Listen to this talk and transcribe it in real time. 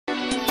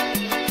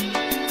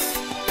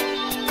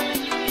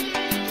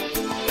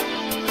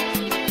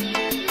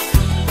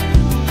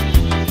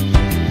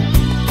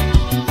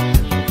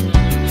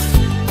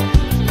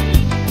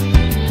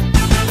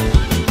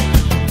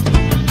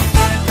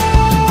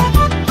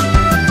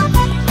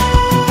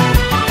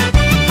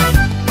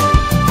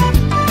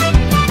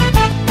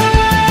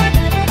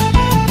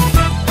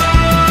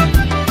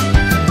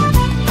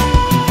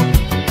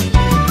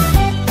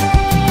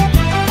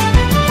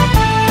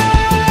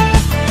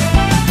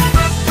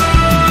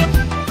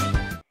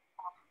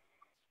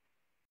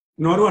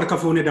Nooru harka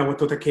fuunee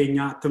daawwattoota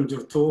keenya attam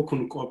jirtu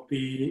kun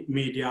qophii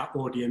miidiyaa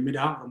ODM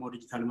dha. Oromoo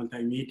Digital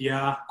Multimedia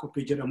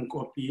qophii jedhamu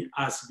qophii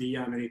as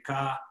biyya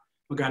Ameerikaa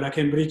magaalaa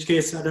Cambridge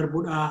keessa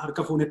darbudha.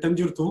 Harka fuunee attam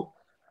jirtu.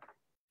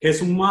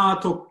 Keessummaa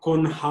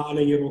tokkoon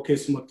haala yeroo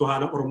keessumattuu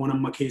haala Oromoon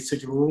amma keessa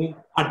jiru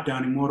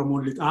addaan immoo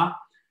Oromoon lixaa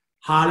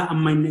haala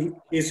amma inni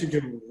keessa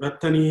jiru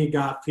rattanii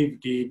gaaffiif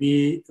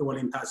deebii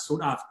waliin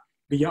taasisuudhaaf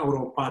biyya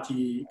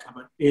Awurooppaatii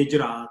qabadhee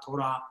jira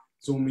toora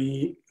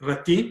Zoomii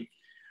irratti.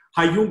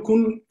 Hayyuun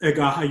kun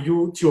egaa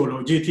hayyuu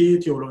teolojiiti.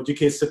 Teolojii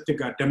keessatti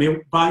gaddamee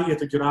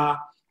baay'eetu jira.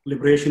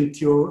 Liberation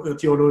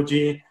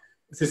theology,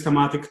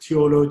 systematic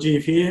theology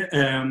fi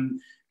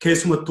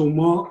keessumattuu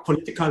immoo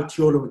political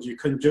theology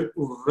kan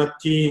jedhu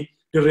irratti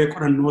dirree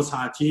qorannoo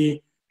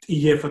isaatii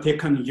xiyyeeffatee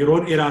kan yeroo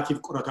dheeraatiif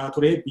qorataa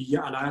ture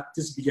biyya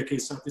alaattis biyya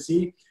keessaattis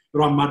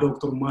yeroo ammaa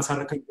dooktorummaa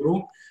isaarra kan jiru.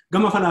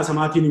 Gama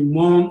falaasamaatiin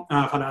immoo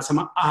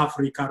falaasama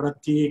Afrikaa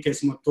irratti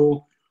keessumattuu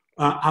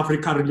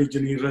African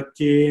religion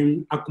irratti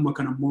akkuma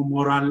kan immoo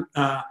moral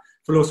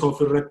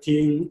philosophy irratti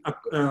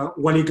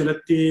walii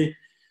galatti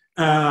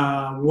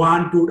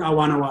waan duudhaa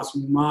waan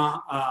hawaasummaa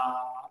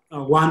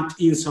waan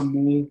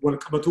xiinsammuu wal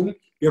qabatu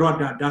yeroo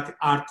adda addaatti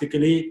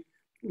artikelii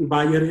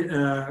baay'ee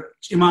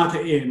cimaa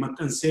ta'e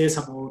maxxansee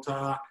saboota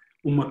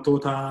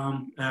uummattoota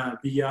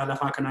biyya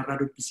lafaa kanarraa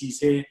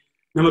dubbisiisee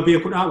nama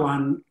beekudha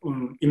waan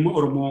dhimma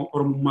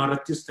Oromummaa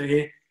irrattis ta'e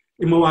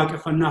dhimma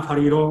waaqeffannaaf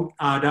hariiroo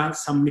aadaa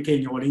sabni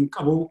keenya waliin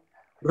qabu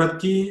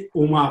irratti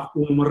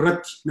uumama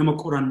irratti nama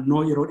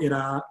qorannoo yeroo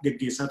dheeraa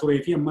geggeessaa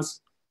turee fi ammas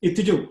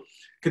itti jiru.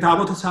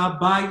 Kitaabota isaa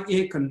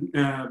baay'ee kan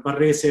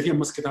barreessee fi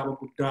ammas kitaaba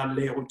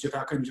guddaallee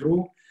hojjetaa kan jiru.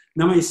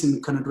 Nama isin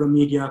kana dura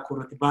miidiyaa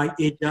koorratti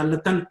baay'ee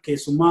jaallattan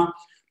keessumaa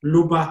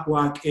luba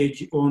Waaqee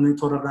Ji'oon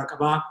toorarraa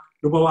qabaa.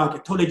 Luba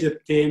Waaqee tole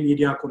jettee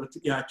miidiyaa koorratti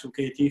dhiyaachuu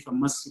keetiif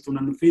ammas utuu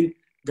nan dhufiin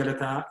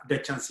galataa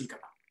dachaansii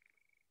qaba.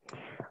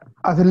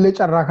 Atillee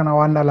carraa kana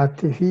waan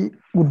dhalattee fi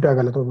guddaa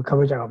galatoomi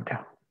kabaja qabda.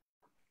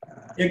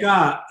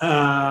 Egaa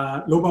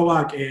luba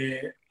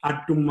Waaqee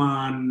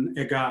addummaan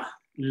egaa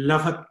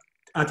lafa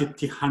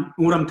atitti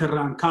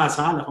handhuuramterraan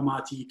kaasaa lafa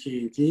maatii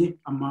keetii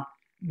amma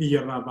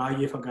biyyarraa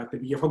baay'ee fagaatte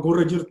biyya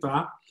fagoorra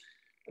jirta.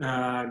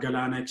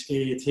 Galaana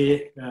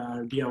ceetee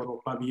biyya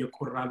Awurooppaa biyya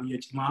qorraa biyya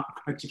cimaa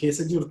achi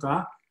keessa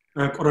jirta.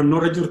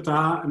 Qorannoorra jirta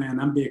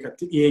nan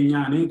beekatti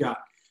dhiyeenyaan egaa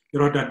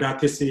yeroo adda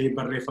addaattis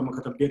barreeffama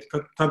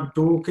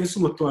katabduu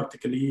keessumattuu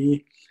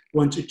artikelii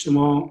waan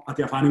ciccimoo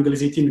ati afaan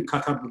Ingiliziitiin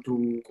katabdu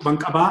quban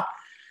qabaa.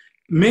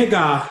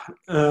 Meegaa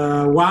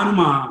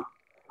waanuma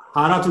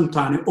haaraatu hin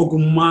taane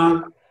ogummaa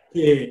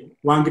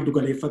waan giddu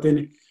galeeffateen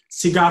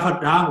si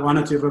gaafadhaa waan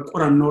ati irra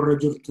qorannoorra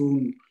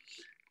jirtuun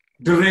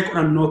dirree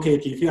qorannoo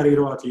keetii fi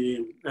hariiroo ati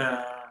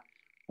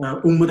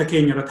uummata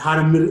keenya irratti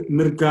haala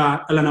mirgaa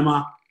dhala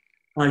namaa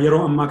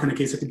yeroo ammaa kana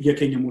keessatti biyya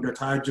keenya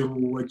mudataa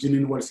jiru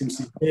wajjiniin wal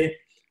simsiisee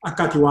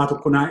akka ati waa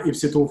tokko naa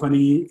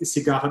ibsituufanii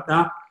si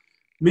gaafadhaa.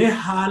 Mee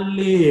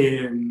haalli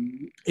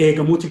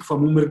eegamuu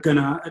tikfamuu mirga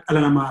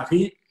dhala namaa fi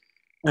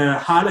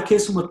haala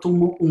keessumattuu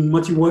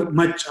uummati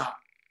maccaa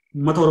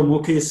uummata Oromoo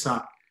keessaa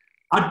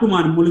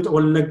addumaan immoo lixa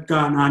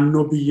Wallaggaa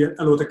naannoo biyya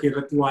dhaloota kee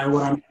irratti waa'ee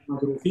waraanaa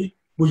jiruu fi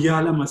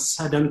guyyaa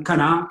 2-3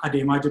 kanaa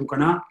adeemaa jiru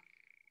kanaa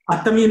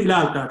attamiin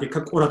ilaaltaate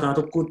akka qorataa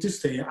tokkottis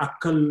ta'e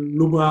akka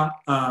luba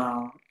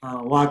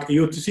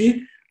Waaqayyoottis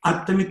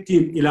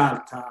attamittiin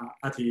ilaalta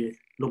ati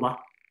luba?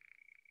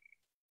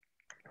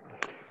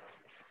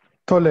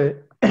 Tole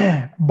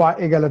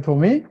baay'ee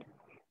galatoomii.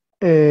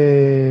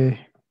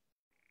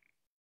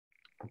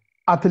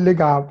 Atillee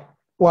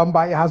waan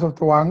baay'ee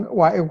haasoftu waan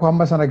waa'ee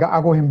hamma sana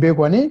ga'aa hin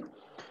beekani.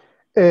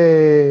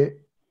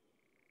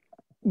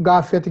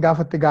 Gaaffii ati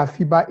gaafatte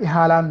gaaffii baay'ee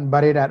haalaan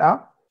bareedaadha.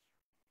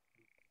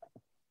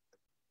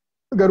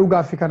 Garuu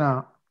gaaffii kana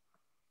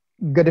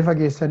gadi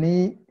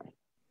fageessanii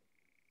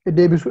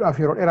deebisuudhaaf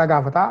yeroo dheeraa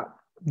gaafata.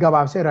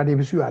 Gabaabsee irraa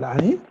deebisuu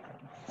yaala'anii.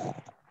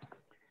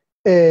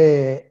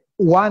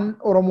 Waan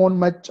Oromoon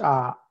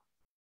maccaa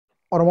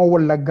Oromoo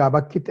Wallaggaa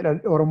bakki itti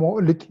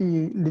Oromoo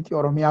lixi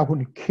Oromiyaa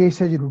kun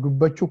keessa jiru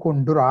dubbachuu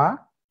kun dura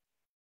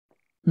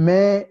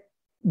mee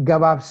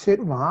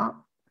gabaabseedhuma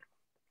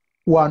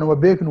waanuma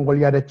beeknu wal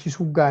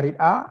yaadachiisuu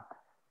gaariidha.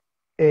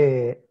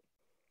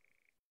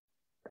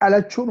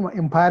 Dhalachuudhuma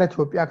impaayera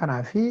Itoophiyaa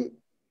kanaa fi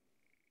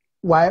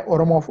waa'ee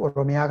Oromoof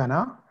Oromiyaa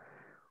kanaa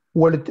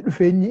walitti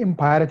dhufeenyi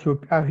impaayera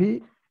Itoophiyaa fi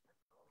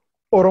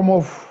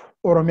Oromoof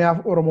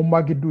Oromiyaaf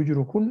Oromummaa gidduu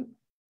jiru kun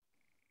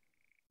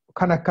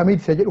kan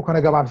akkamitti isa jedhu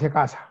kana gabaabsee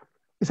kaasa.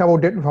 Isa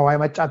booddee dhufa waa'ee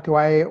maccaatti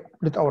waa'ee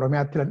lixa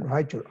Oromiyaatti lan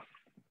dhufa jechuudha.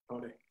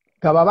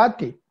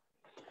 Gabaabaatti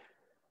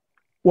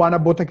waan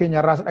abboota keenya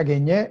irraas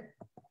dhageenye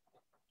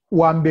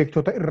waan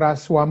beektota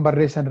irraas waan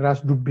barreessan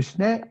irraas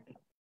dubbisne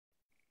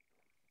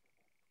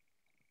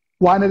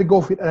waan erga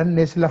ofii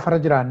dhalannees lafarra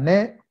jiraanne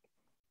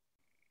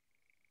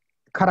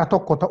kara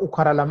tokko ta'u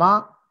kara lamaa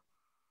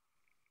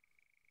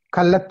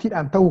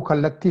kallattiidhaan ta'u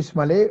kallattiis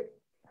malee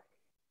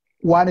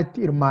waan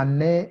itti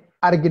hirmaannee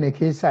argine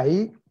keessaa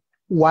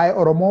waa'ee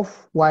Oromoof,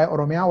 waa'ee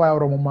Oromiyaa, waa'ee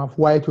Oromummaaf,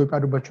 waa'ee Itoophiyaa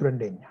dubbachuu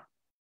dandeenya.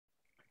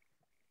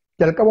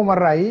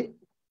 Jalqabumarraa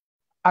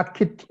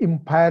akkitti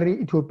impaayarii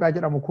Itoophiyaa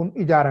jedhamu kun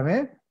ijaarame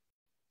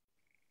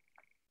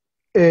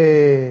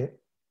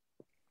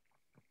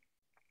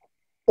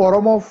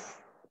Oromoof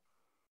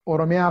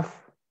Oromiyaaf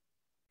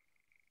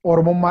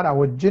Oromummaadhaan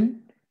wajjin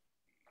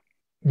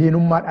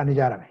diinummaadhaan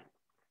ijaarame.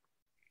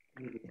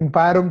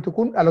 Impaayarumti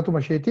kun dhalatuma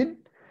isheetiin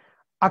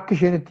akka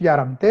isheen itti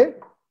ijaaramtee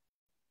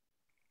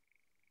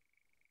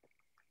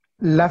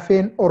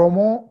lafeen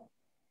Oromoo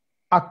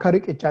akka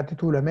riqichaatti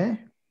tuulamee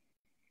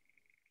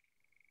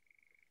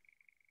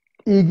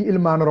dhiigi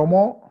ilmaan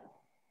Oromoo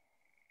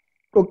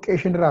dhoqqee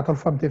isheen irraa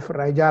tolfamteef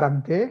irraa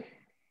ijaaramtee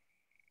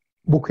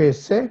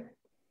bukeessee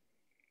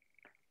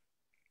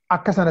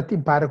akka sanatti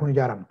impaayarri kun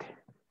ijaaramte.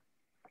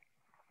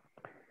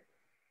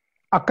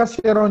 Akkas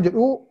yeroon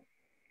jedhu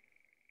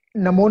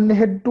namoonni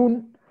hedduun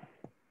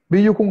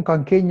biyyi kun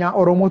kan keenya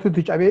Oromootu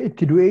itti cabee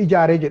itti du'ee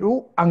ijaaree jedhu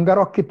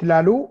angaroo akka itti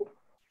ilaalu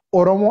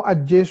Oromoo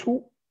ajjeesuu,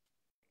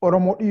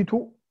 Oromoo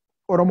dhiituu,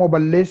 Oromoo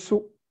balleessuu,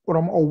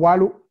 Oromoo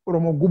owwaaluu,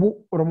 Oromoo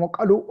gubuu, Oromoo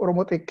qaluu,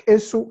 Oromoo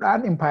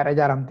xiqqeessuudhaan impaayara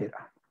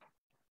ijaaramteedha.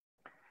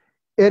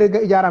 Erga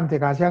ijaaramte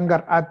kaasee hanga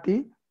har'aatti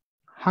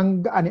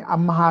hanga ani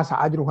amma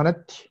haasa'aa jiru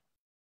kanatti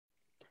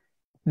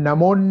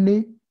namoonni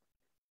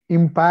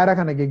impaayara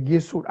kana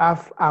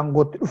geggeessuudhaaf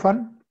aangootti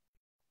dhufan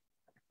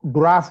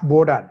duraaf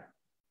boodaan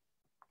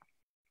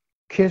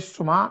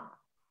keessumaa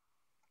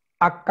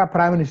akka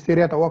piraayim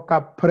ministeerii ta'uu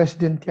akka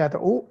pireesidentii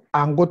ta'uu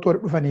aangootti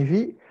warri dhufanii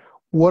fi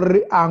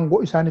warri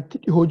aangoo isaanitti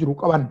dhihoo jiru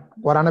qaban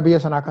waraana biyya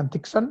sanaa kan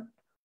tiksan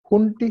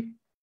hundi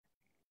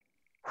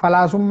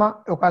falaasummaa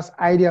yookaas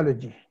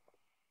aayidiyoolojii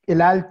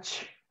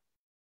ilaalchi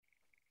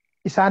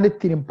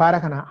isaanittiin impaayara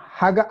kana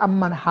haga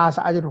amman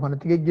haasa'aa jiru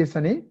kanatti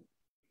geggeessanii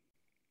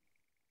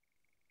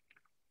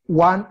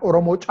waan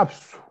Oromoo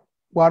cabsu,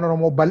 waan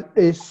Oromoo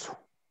bal'eessu,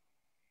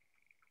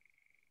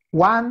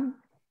 waan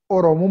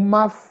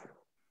Oromummaaf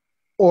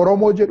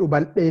Oromoo jedhu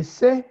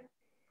bal'eessee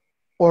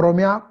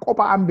Oromiyaa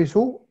qopha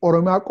hambisuu,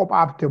 Oromiyaa qopha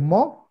hafte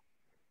immoo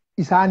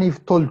isaaniif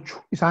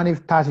tolchu,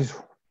 isaaniif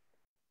taasisu.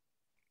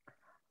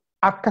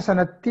 Akka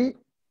sanatti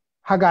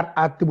haga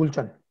har'aatti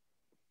bulchan.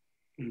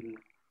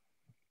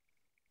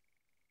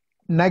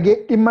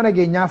 Dhimma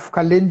nageenyaaf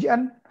kan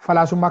leenji'an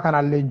falaasummaa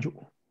kanaan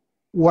leenji'u.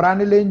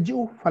 Waraanni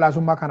leenji'u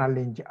falaasummaa kanaan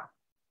leenji'a.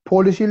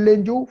 Poolisiin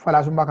leenji'u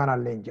falaasummaa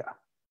kanaan leenji'a.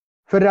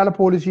 Federaal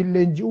poolisiin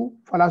leenji'u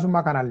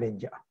falaasummaa kanaan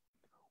leenji'a.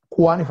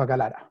 Kuwaan ifa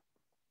galaadha.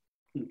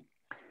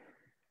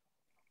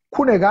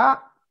 Kun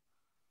egaa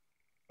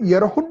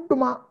yeroo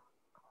hundumaa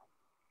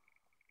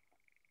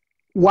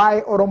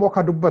waa'ee Oromoo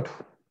kan dubbatu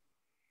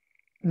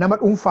nama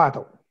dhuunfaa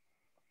ta'u,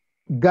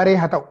 garee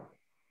haa ta'u,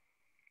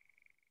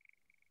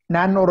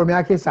 naannoo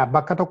Oromiyaa keessaa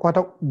bakka tokko haa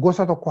ta'u,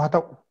 gosa tokko haa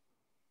ta'u,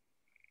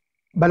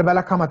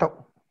 balbala kam haa ta'u,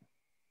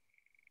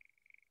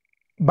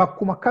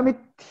 bakkuma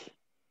kamitti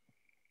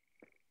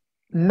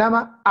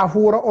nama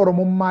hafuura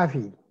Oromummaa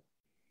fi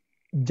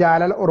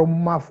jaalala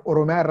Oromummaaf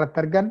Oromiyaa irratti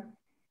argan,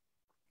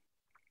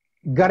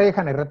 garee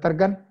kana irratti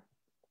argan,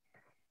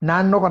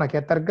 naannoo kana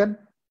keessatti argan,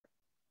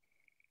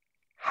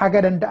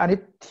 haga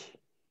danda'anitti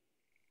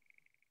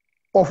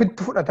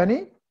ofitti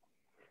fudhatanii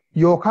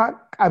yookaan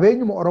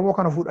qabeenyuma Oromoo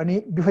kana fuudhanii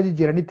bifa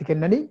jijjiiranitti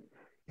kennanii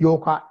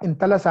yookaan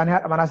intala isaanii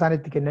haadha manaa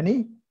isaaniitti kennanii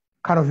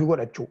kan ofii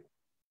godhachuu.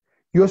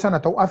 Yoo sana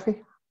ta'u hafe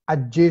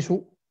ajjeesuu,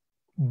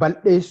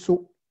 bal'eessuu,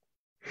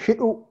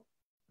 hidhuu,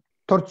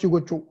 torchii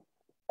gochuu,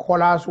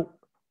 kolaasuu,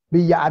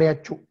 biyya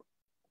ari'achuu,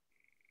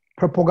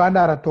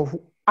 propagaandaa irratti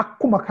oofuu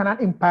akkuma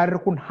kanaan impaayarri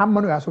kun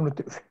hamma nu yaasuun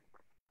nutti dhufe.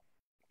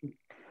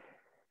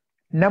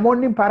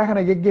 Namoonni impaayara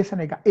kana geggeessan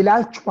egaa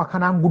ilaalchuma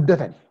kanaan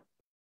guddatani.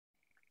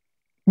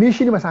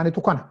 Miishinima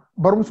isaaniitu kana,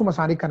 barumsuma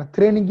isaanii kana,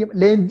 tireeningii,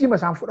 leenjima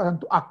isaan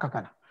fudhatantu akka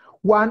kana.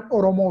 Waan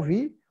Oromoo fi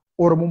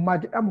Oromummaa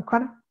jedhamu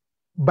kana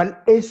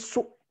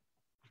bal'eessu,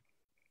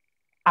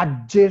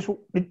 ajjeesu,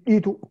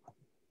 dhidhiitu,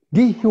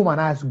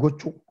 dihumanize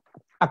gochuu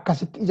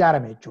akkasitti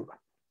ijaarame jechuudha.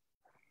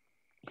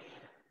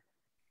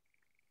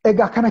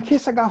 Egaa kana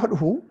keessa gaafa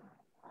dhufu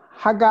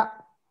haga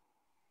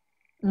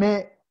mee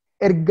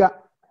erga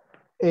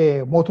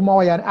mootummaa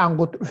wayyaanee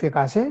aangootti dhufe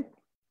kaasee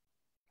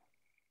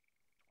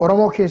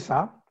Oromoo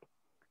keessaa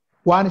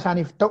waan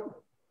isaaniif ta'u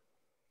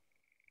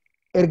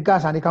ergaa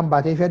isaanii kan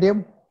baatee fi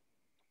adeemu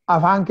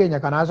afaan keenya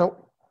kan haasa'u,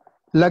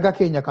 laga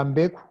keenya kan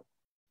beeku,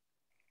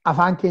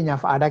 afaan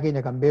keenyaaf aadaa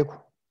keenya kan beeku,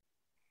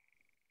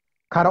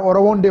 karaa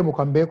Oromoon deemu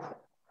kan beeku,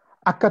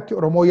 akkatti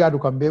Oromoo yaadu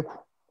kan beeku,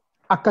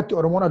 akkatti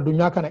Oromoon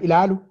addunyaa kana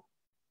ilaalu,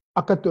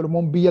 akkatti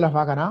Oromoon biyya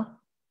lafaa kanaa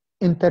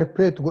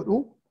interpret godhu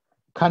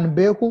kan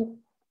beeku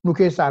nu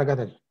keessaa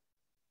argatani.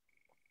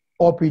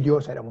 OPDO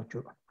jedhamu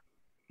jechuudha.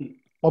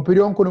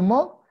 OPDO'n kun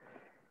immoo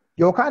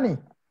yookaan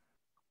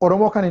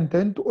Oromoo kan hin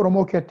ta'intu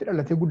Oromoo keessatti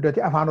dhalatee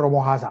guddatee afaan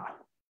Oromoo haasa'a.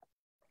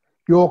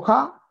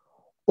 Yookaan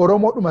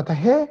Oromoo dhuma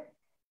tahee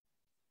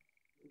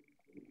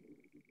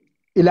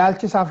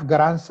ilaalchisaaf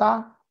garaansaa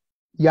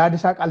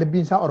yaadisaa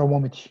qalbiinsaa Oromoo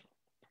miti.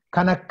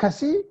 Kan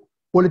akkasii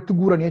walitti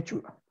guuranii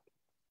jechuudha.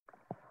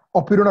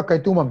 OPDO'n akka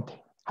itti uumamte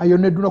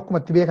hayyoonni hedduun akkuma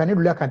itti beekanii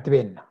lullee akka itti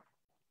beenna.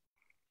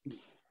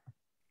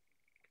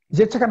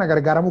 Jecha kana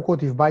gargaaramuu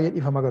kootiif baay'ee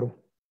dhiifama garuu.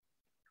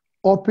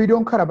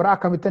 OPDO'n karaa biraa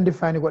akkamittiin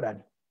diffaayinii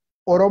godhani.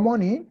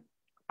 Oromooni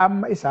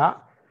amma isaa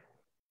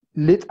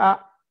lixa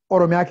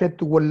Oromiyaa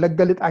keessatti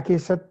Wallagga lixaa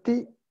keessatti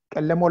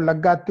qellem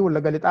Wallaggaatti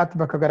Wallagga lixaatti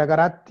bakka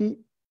garagaraatti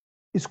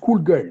school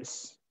girls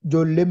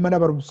ijoolleen mana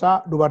barumsaa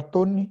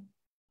dubartoonni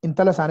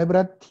intala isaanii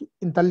biratti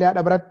intalli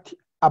haadha biratti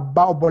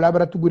abbaa obbolaa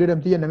biratti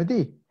gudeedamti jenna miti.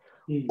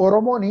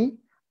 Oromooni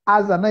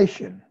as a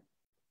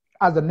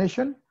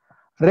nation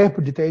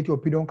raped ta'ee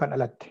Itoophiyaa kan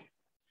dhalatte.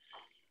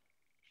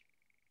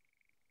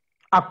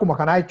 Akkuma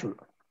kanaa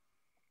jechuudha.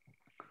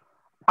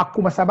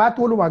 Akkuma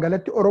sabaatti walumaa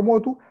galatti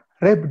Oromootu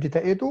raped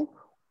ta'eetu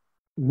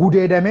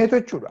gudeedameetu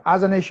jechuudha.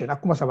 As a nation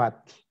akkuma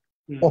sabaatti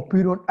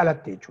Itoophiyaa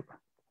dhalatte jechuudha.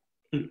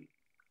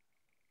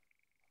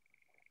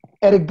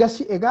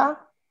 Ergasii egaa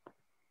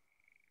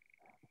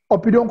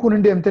Itoophiyaa kun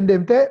hin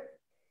deemtee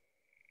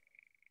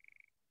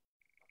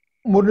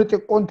murni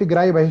xiqqoon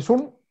Tigraay bahe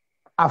sun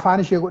afaan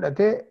ishee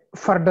godhatee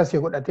farda ishee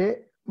godhatee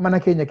mana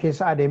keenya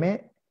keessa adeemee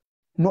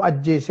nu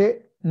ajjeesee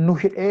nu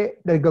hidhee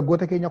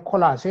dargaggoota keenya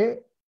kolaasee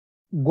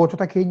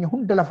gootota keenya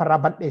hunda lafarraa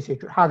bal'eessee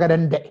jechuudha. Haga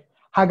danda'e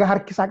haga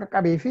harkisaa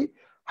qaqqabee fi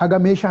haga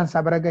meeshaan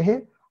isaa bira gahee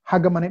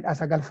haga mana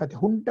hidhaa galfate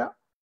hunda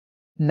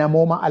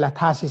namooma ala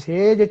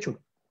taasisee jechuudha.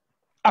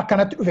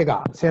 Akkanatti dhufe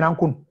egaa seenaan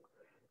kun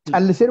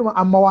calliseedhuma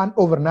amma waan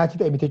overnight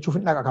ta'e miti jechuuf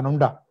hin dhaqa kan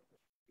hundaa.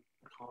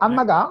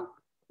 Amma egaa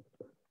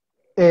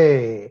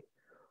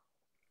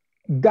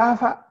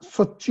gaafa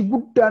sochii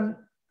guddaan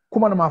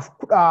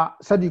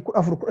 2013,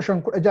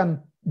 14,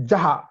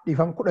 15,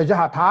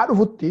 16 ta'aa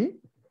dhufutti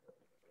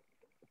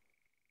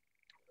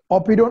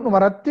Oppidoon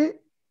dhumarratti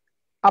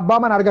abbaa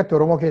mana argatte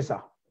Oromoo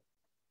keessaa.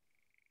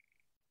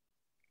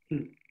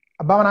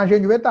 Abbaa manaa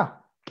isheen jubeettaa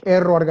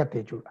qeerroo argatte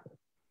jechuudha.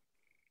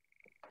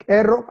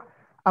 Qeerroo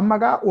amma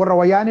egaa warra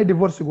wayyaanee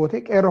divorsi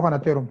gootee qeerroo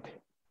kanatti heerumte.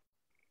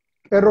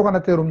 Qeerroo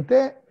kanatti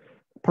heerumtee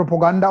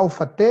propagaandaa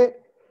uffattee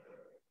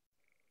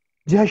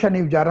ji'a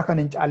 5 kan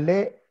hin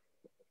caallee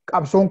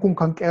qabsoon kun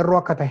kan qeerroo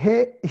akka tahee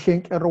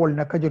isheen qeerroo waliin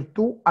akka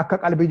jirtu akka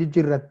qalbii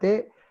jijjiirrattee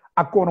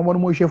akka Oromoon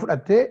immoo ishee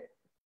fudhattee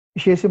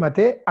ishee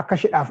simatee akka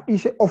isheedhaaf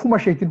dhiise ofuma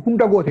isheetiin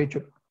hunda goote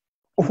jechuudha.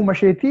 Ofuma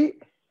isheetii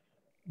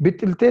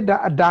bixxiltee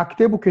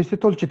daaktee bukeessitee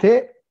tolchitee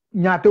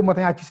nyaattee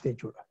uummata nyaachiste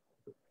jechuudha.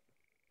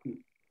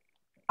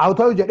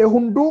 Awta'u jedhee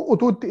hunduu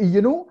utuu itti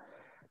iyyinuu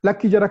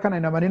lakkii jara kana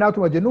hin amanin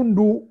naatuma jennu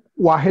hunduu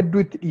waa hedduu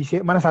itti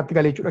dhiisee mana isaatti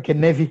galee jechuudha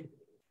kenneefi.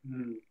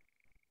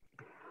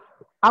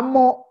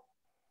 Ammoo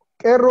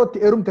qeerrootti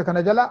heerumte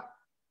kana jala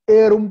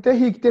heerumtee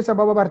hiiktee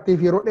sababa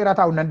barteef yeroo dheeraa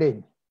taa'uu hin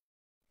dandeenye.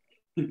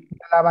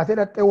 Jalaa baatee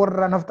dhattee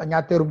warra nafxa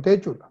nyaattee heerumtee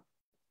jechuudha.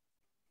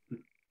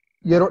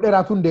 Yeroo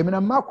dheeraatu hin deemin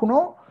ammaa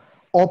kunoo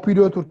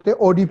OPDO turtee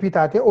ODP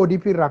taatee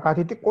ODP irraa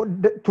kaatee xiqqoo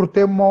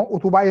turtee immoo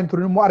utuu baay'een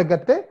turin immoo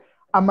argattee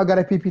amma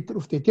gara PP'tti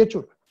dhufteetti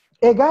jechuudha.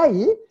 Egaa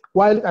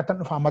waa'ee lixaatti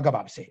dhufa amma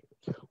gabaabsee.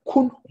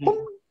 Kun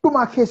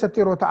hundumaa keessatti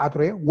yeroo ta'aa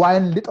ture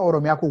waa'een lixa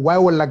Oromiyaa kun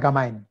waa'ee Wallaggaa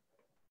maayini.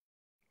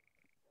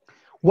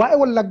 Waa'ee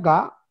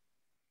Wallaggaa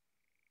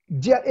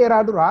ji'a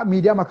dheeraa duraa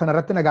miidiyaa kana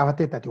irratti na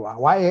gaafattee taati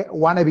waa'ee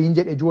waan abiin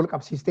jedhee ji'oo wal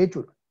qabsiistee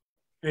jechuudha.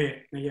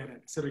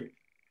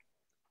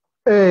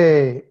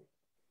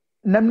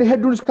 Namni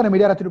hedduunis kana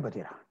miidiyaa irratti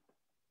dubbateera.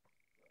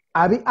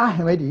 Abiy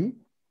Ahmed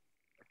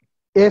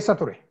eessa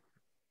ture?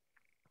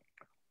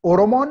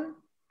 Oromoon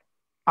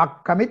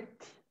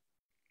akkamitti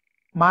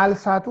maal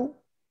isaatu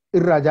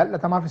irraa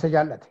jaallatamaaf isa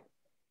jaallate?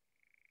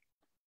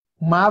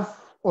 Maaf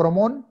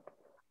Oromoon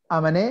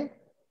amanee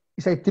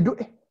isa itti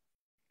du'e,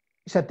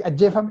 isa itti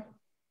ajjeefame,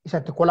 isa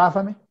itti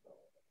kolaafame,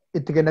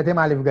 itti kennatee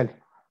maaliif gale?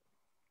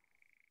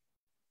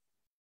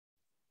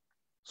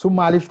 Sun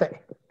maaliif ta'e?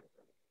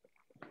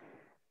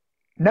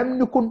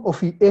 Namni kun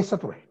ofii eessa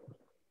ture?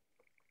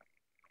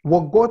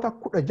 Waggoota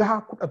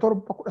 16,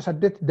 17,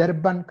 18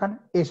 darban kana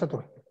eessa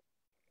ture?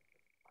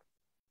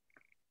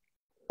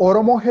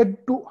 Oromoo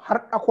hedduu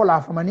har'a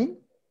kolaafamanii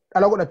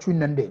dhala godhachuu hin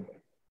dandeenye.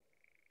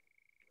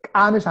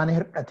 Qaama isaanii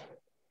hir'ate.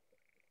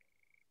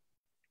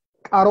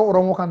 Qaroo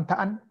Oromoo kan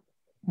ta'an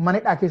mana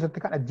hidhaa keessatti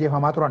kan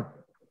ajjeefamaa turan.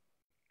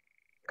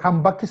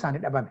 Kan bakki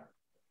isaanii dhabame.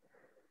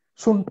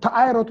 Sun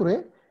ta'aa yeroo ture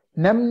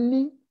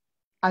namni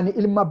ani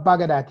ilma abbaa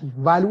gadaati,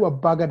 vaaluu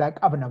abbaa gadaa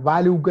qabna,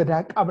 vaaluu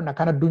gadaa qabna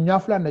kan addunyaa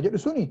filanna jedhu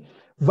suni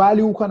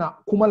vaaluu kana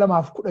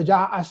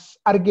 2016 as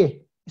argee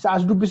isa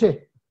as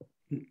dubbisee.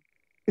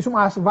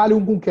 Isuma as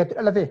vaaluun kun keetti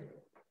dhalate.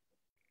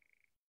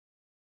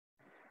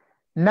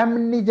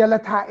 Namni jala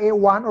taa'ee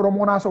waan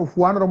Oromoon haasa'uuf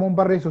waan Oromoon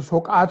barreessu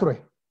soqaa ture.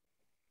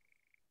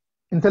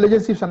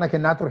 Intelligensiif sana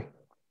kennaa ture.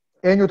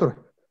 Eenyu ture?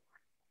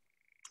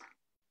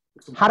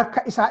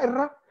 Harka isaa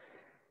irra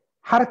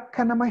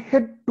harka nama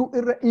hedduu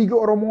irra dhiigi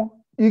Oromoo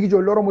dhiigi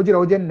ijoollee Oromoo jira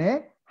hojjennee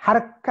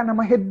harka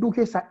nama hedduu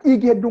keessaa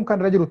dhiigi hedduun kan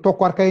irra jiru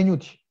tokko harka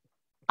eenyuuti?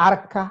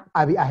 Harka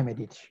Abiy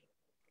Ahmediiti.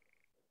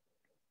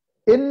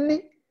 Inni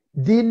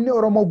diinni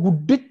Oromoo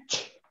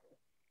guddichi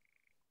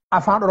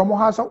afaan Oromoo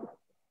haasa'u,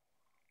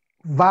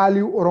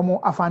 vaaliyuu Oromoo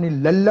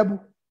afaaniin lallabu,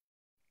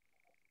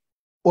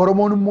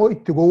 Oromoon immoo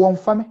itti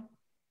gowwoomfame,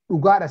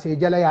 dhugaadha see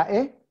jala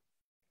yaa'ee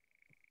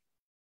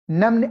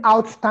namni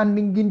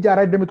outstandingiin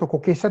jaarraa 21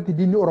 keessatti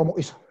diinni Oromoo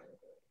isa.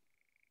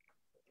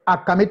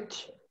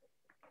 Akkamitti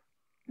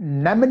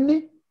namni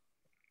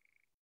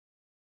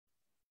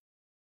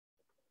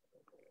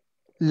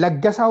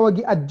Laggasaa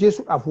Wagii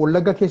ajjeesuudhaaf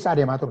Wallagga keessa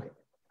adeemaa ture.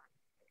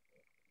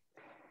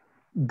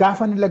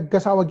 Gaafa inni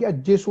Laggasaa Wagii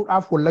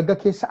ajjeesuudhaaf Wallagga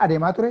keessa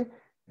adeemaa ture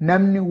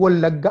namni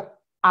Wallagga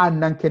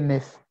aannan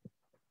kenneef.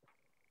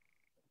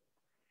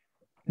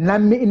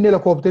 Namni inni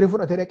lakkoofterii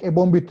fudhatee dhaqee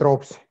boombii itti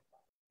roobse.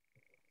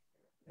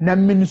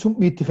 Namni inni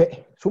summii itti fe'e,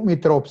 summii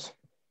itti roobse.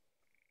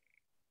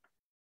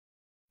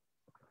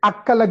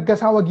 Akka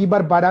Laggasaa Wagii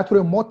barbaadaa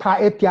ture immoo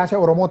taa'eetti yaasee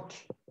Oromootti.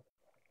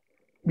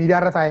 Miidiyaa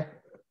irra taa'e.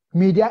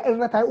 Miidiyaa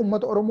irra taa'e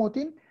uummata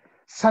Oromootiin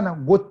sana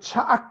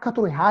gochaa akka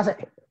ture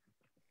haasa'e.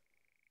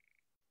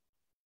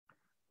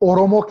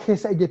 Oromoo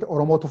keessa ijjete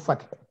Oromoo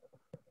tuffate.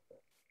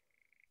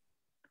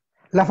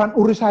 Lafan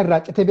urri isaa irraa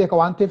citee beeka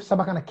waan ta'eef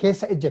saba kana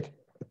keessa ijjete.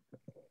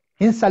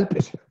 Hin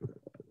salphise.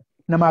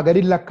 Namaa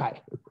gadi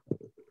lakkaa'e.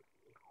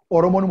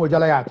 Oromoon immoo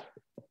jala yaate.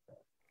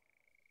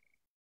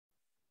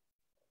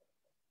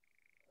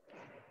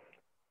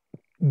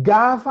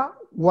 Gaafa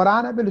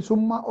waraana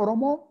bilisummaa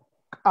Oromoo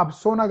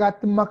qabsoo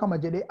nagaatti makama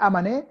jedhee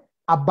amanee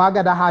abbaa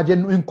gadaa haa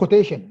jennu in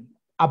quotation.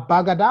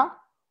 Abbaa gadaa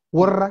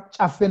warra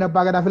caffeen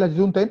abbaa gadaa filatu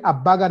hin ta'in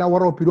abbaa gadaa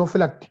warra oppiidoon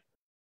filatti.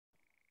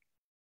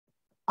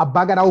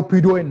 Abbaa gadaa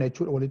oppiidoo jenna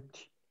jechuudha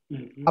walitti.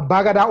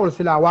 Abbaa gadaa ol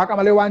silaa waaqa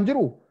malee waan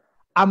jiru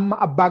amma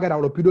abbaa gadaa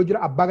ol oppiidoo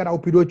jira abbaa gadaa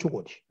oppiidoo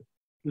jechuudha.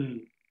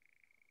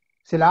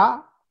 Silaa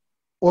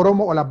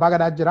Oromoo ol abbaa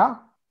gadaa jira.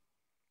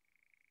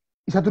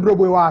 Isatu dura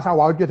bu'ee waasaa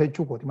waa hojjeta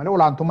jechuudha malee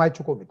olaantummaa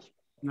jechuudha miti.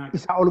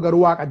 Isaa ol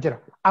garuu waaqa jira.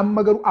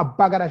 Amma garuu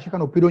abbaa gadaa ishee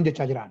kan oppiidoon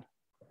jechaa jiraan.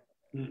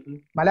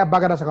 Malee abbaa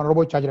gadaa isa kan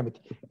Oromoo jechaa jira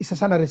miti. Isa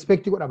sana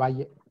rispeektii godha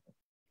baay'ee.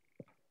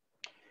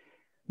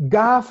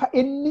 Gaafa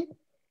inni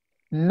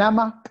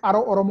nama qara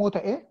Oromoo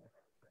ta'e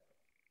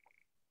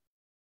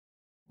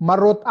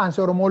marroota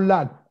aansee Oromoon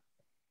laalu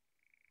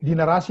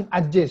diinaraasiin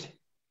ajjeese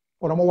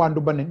Oromoo waan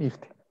dubbanne hin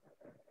dhiifte.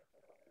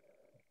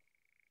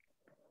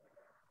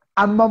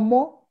 Amma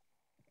immoo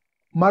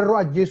marroo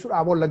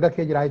ajjeesuudhaaf Wallagga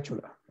kee jira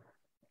jechuudha.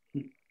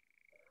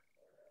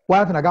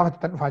 Waan ati na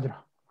gaafattan dhufaa jira.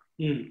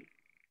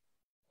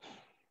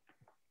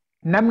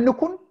 Namni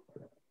kun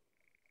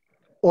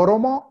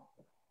Oromoo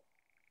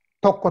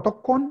tokko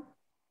tokkoon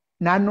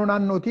naannoo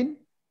naannootiin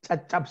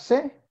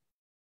caccabsee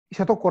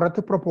isa tokko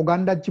irratti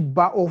propagaandaa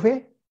jibbaa oofee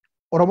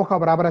Oromoo kan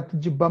biraa biratti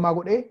jibbamaa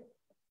godhee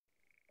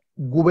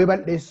gubee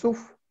bal'eessuuf,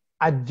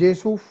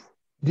 ajjeesuuf,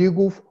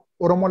 diiguuf,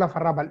 Oromoo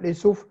lafarraa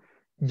bal'eessuuf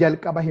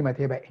jalqaba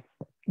himatee ba'e.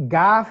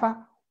 Gaafa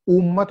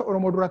uummata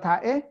Oromoo dura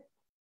taa'ee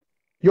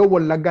yoo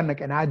Wallagga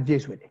naqe na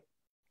ajjeesu jedhe.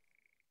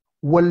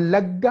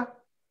 Wallagga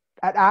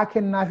dhadhaa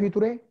kennaafii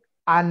ture,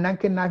 aannan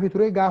kennaafii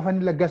ture gaafa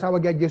inni Laggasaa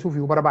Wagii ajjeesuuf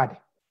yoo barbaade.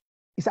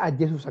 Isa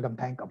ajjeesuuf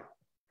sagantaa hin qabu.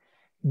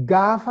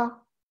 Gaafa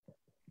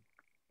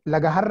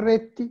laga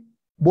harreetti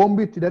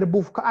boombii itti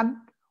darbuuf ka'an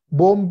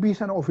boombii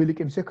sana ofii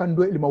liqimsee kan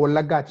du'e ilma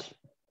Wallaggaati.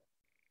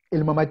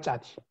 Ilma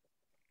Maccaati.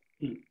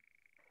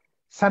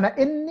 Sana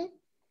inni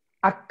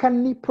akka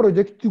inni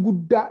piroojeektii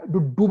guddaa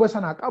dudduuba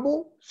sanaa qabu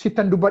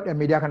sittan dubbadhe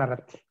miidiyaa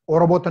kanarratti.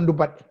 Oromootan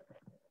dubbadhe.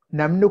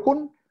 Namni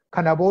kun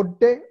kana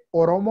booddee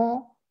Oromoo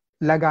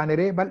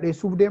lagaaniree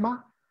bal'eessuuf deema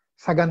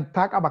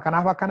sagantaa qaba.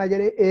 Kanaaf akkana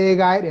jedhee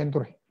eegaa jedheen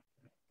ture.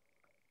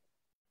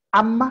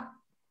 Amma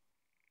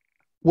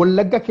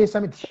Wallagga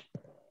keessa miti.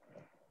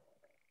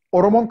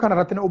 Oromoon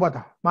kanarratti na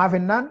hubata. Maaf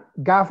jennaan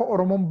gaafa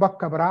Oromoon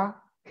bakka biraa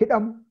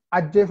hidhamu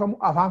ajjeefamu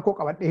afaan koo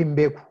qabadhee hin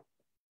beeku.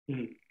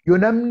 Yoo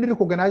namni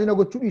rikooganaayizi na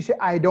gochuu dhiise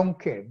I don't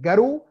care.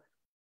 Garuu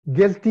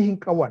galtii hin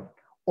qaban.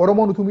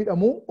 Oromoon utuu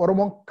miidhamu,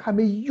 Oromoon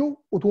kamiyyuu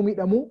utuu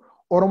miidhamu,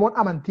 Oromoon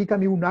amantii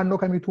kamiyyuu naannoo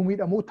kamiyyuu utuu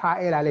miidhamu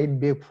taa'ee ilaalee hin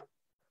beeku.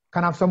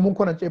 Kanaaf sammuun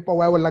kun ceephaa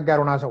waa'ee Wallaggaa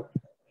yeroo naasa'u.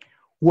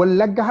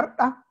 Wallagga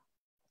har'a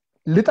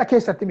lixa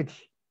keessatti miti.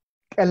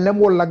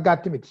 Qellam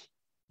Wallaggaatti miti.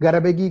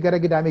 Gara Begii, gara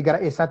Gidaamii, gara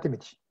eessaatti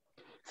miti.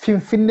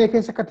 Finfinnee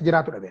keessa akkatti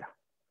jiraatu dhabeera.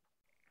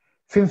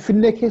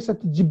 Finfinnee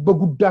keessatti jibba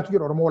guddaatu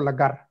jira Oromoo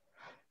Wallaggaarra.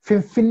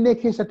 Finfinnee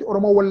keessatti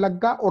Oromoo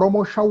Wallaggaa,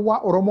 Oromoo Shawwaa,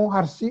 Oromoo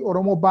Harsii,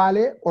 Oromoo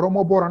Baalee,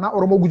 Oromoo Booranaa,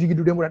 Oromoo Gujii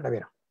gidduu deemuu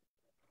dadhabeera.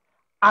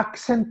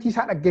 Aksentii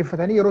isaa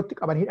dhaggeeffatanii yeroo itti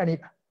qaban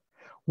hidhanidha.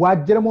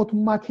 Waajjira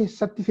mootummaa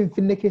keessatti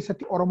Finfinnee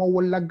keessatti Oromoo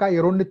Wallaggaa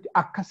yeroo inni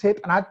akka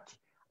seexanaatti,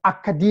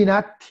 akka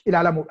diinaatti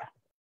ilaalamudha.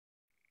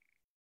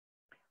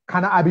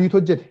 Kana Abiitu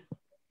hojjete.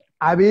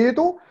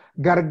 Abiitu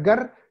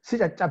gargar si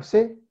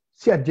caccabsee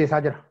si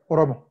ajjeesaa jira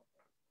Oromoo.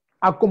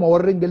 Akkuma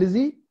warri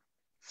Ingilizii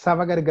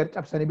saba gargar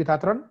cabsanii bitaa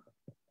turan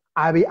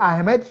Abiy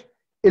Ahmed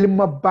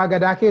ilma abbaa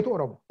gadaa keetu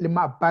Oromoo.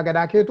 Ilma abbaa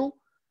gadaa keetu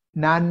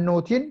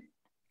naannootiin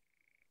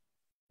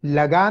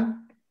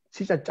lagaan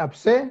si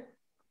caccabsee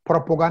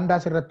propagaandaa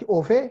sirratti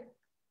oofee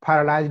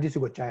paralaayizidii si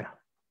gochaa jira.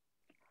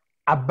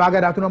 Abbaa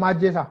gadaatu nama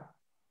ajjeesaa.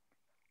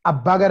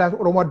 Abbaa gadaatu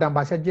Oromoo addaan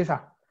baasee ajjeesaa.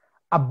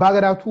 Abbaa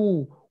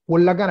gadaatu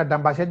Wallaggaan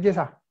addaan baasee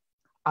ajjeesaa.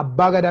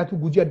 Abbaa gadaatu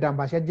Gujii addaan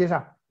baasee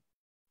ajjeesaa.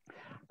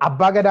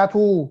 Abbaa gadaatu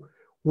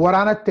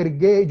waraanatti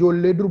ergee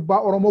ijoollee durbaa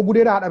Oromoo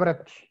gudeedhaa haadha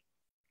biratti.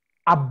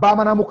 Abbaa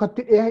manaa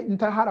mukatti dhee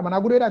intala haadha manaa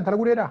gudeedhaa intala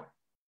gudeedhaa.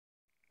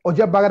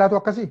 Hojii abbaa gadaatu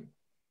akkasii.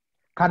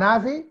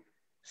 Kanaafi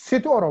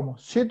situ Oromoo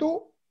situ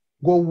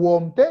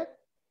gowwoomte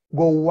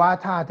gowwaa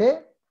taatee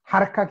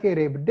harka kee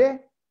reebdee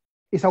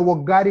isa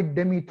waggaa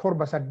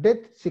 27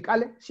 si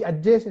qale si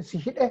ajjeese si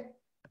hidhe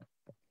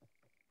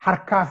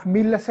harkaaf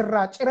miila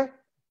sirraa cire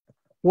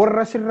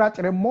warra sirraa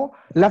cire immoo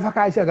lafa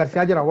kaayisee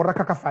agarsiisaa jira warra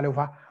akka kaffaalee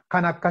ufaa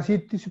kan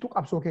akkasiitti situ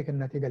qabsoo kee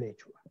kennatee galee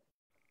jechuudha.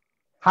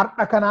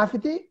 Har'a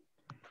kanaafiti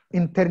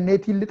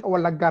intarneetiin lixa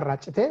Wallaggaa irraa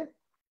citee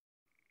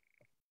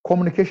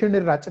communication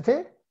irraa citee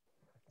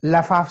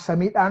lafaaf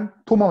samiidhaan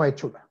tumama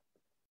jechuudha.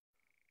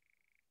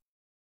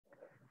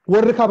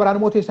 Warri kabaraan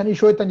immoo teessanii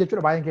ishoo jettan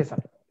jechuudha baay'een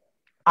keessan.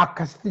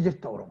 Akkasitti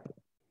jirta Oromoo.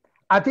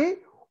 Ati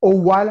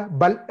owwaala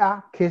bal'aa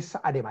keessa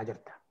adeemaa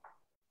jirta.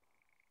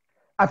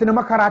 Ati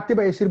nama karaatti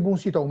ba'ee sirbuun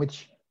sii ta'u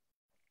miti.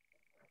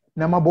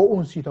 Nama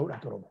boo'uun sii ta'udha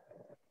Oromoo.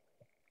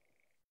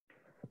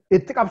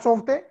 Itti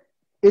qabsooftee,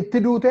 itti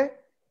duutee,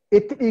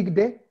 itti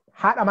dhiigdee,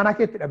 haadha manaa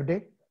keetti dhabdee,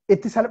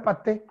 itti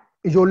salphattee,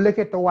 ijoollee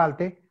keetti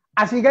owwaaltee,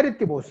 asii gadi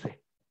itti boosse.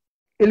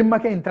 Ilma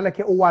kee intala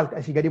kee owwaalte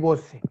asii gadi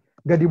boosse.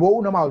 Gadi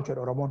boo'uu namaa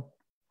oolchudha Oromoon.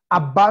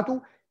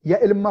 Abbaatu ya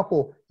ilma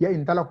koo ya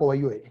intala koo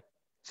wayyoo jedhe.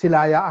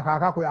 Silaa yaa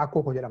akaakaa koo yaa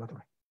akkoo koo jedhama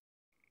ture.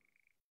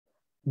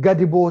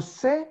 Gadi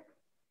boossee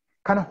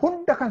kana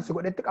hunda kan si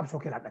godhetti qabsoo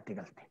kee laadhattee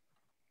galte.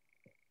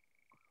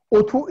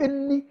 Utuu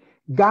inni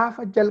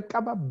gaafa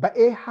jalqaba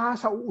ba'ee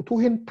haasa'u utuu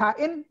hin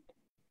taa'in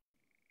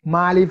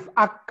maaliif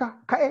akka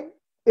ka'e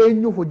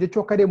eenyuuf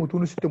hojjechuu akka deemu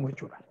utuu sitti himu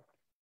jechuudha.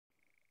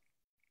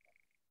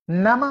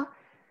 Nama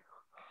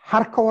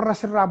harka warra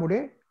sirraa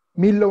muree,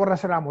 miilla warra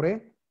sirraa muree,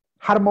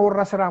 harma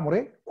warra sirraa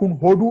muree kun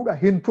hoduudha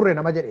hin turre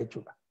nama jedhe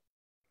jechuudha.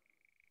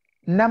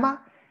 Nama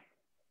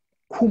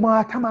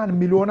kumaatamaan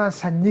miliyoonaan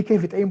sanyii kee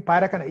fixee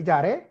impaayera kana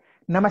ijaaree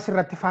nama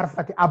sirratti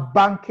faarfate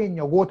abbaan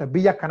keenya goota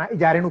biyya kanaa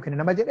ijaaree nu kenne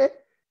nama jedhe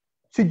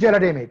si jala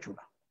deeme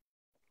jechuudha.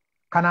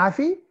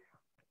 Kanaafi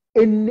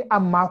inni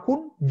ammaa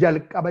kun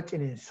jalqaba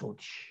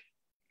ciniinsuuti.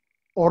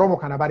 Oromoo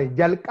kana bare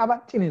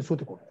jalqaba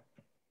ciniinsuuti kun.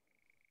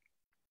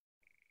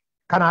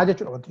 Kanaa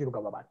jechuudha wanti jiru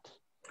gabaabatti.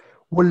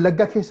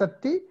 Wallagga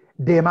keessatti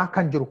deemaa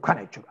kan jiru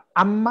kana jechuudha.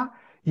 Amma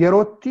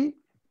yerootti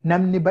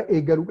namni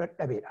ba'ee galuu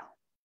dadhabeedha.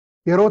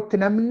 Yerootti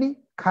namni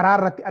karaa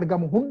irratti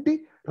argamu hundi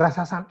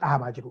rasaasaan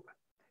dhahamaa jirudha.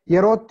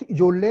 Yerootti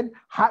ijoolleen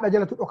haadha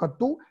jalatti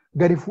dhokattuu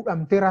gadi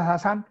fuudhamtee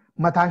rasaasaan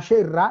mataa ishee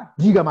irraa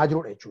diigamaa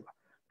jirudha jechuudha.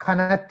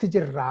 Kanatti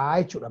jirraa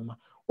jechuudha amma.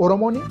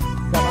 Oromoon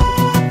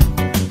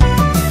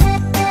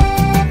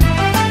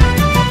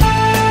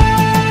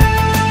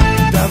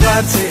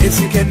dabarsee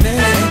si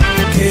kennee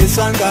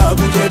keessaan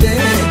qabu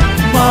jedhee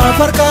maaf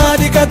harkaa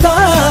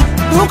dhiqataa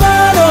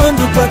dhugaadhaan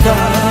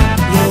dubbataa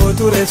yoo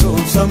ture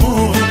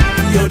soobsamuu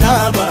yoo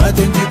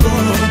dhaabate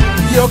injituu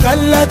yoo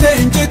kallate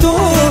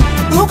injituu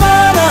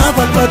dhugaadhaan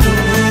falfatu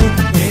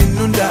inni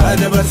hundaa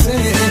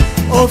dabarsee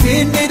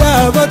ofiin ni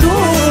dhaabatu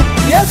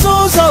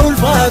Yesuusa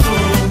ulfaatu.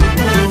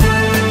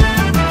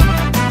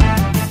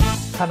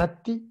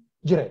 Kanatti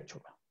jira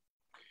jechuudha.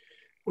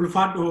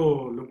 Ulfaadho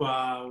luba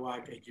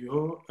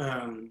Waaqayyoo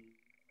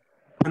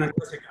kana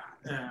keessaa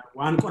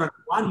waan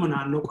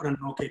naannoo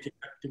qorannoo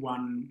keetiitti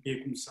waan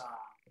beekumsa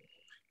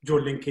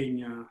ijoolleen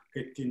keenya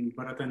ittiin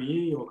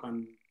baratanii yookaan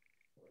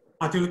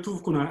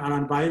atiirtuuf kun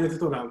anaan baay'ee natti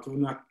tola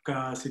tuun akka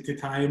sitti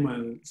taa'ima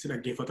si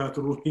dhaggeeffataa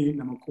turuu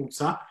nama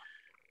quubsaa.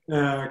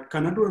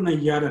 Kana dura na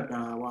yaadadha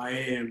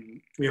waa'ee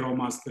yeroo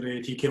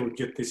maastireetii kee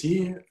hojjettesi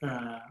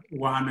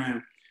waan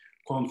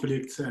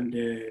conflict and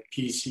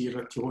peace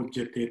irratti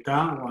hojjetteetta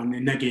waan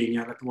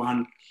nageenya irratti waan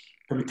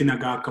kamitti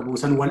nagaa akka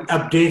buusan wal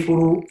dhabdee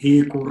furuu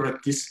hiikuu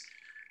irrattis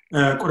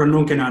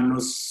qorannoon kee naannoo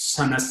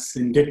sanas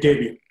hin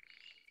deddeebi'e.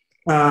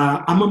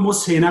 Amma immoo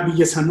seenaa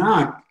biyya sanaa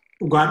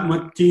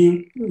dhugaadhumatti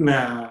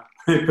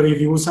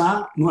piriiviyuusaa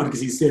nu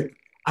argisiisee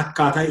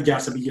akkaataa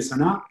ijaarsa biyya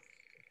sanaa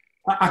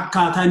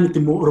akkaataa inni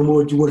immoo Oromoo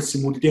wajjin wal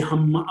simuu didee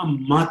hamma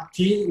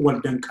ammaatti wal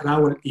danqaraa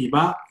wal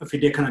dhiibaa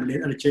fidee kanallee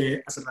dhalchee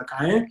asirra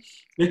kaa'ee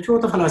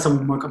jechoota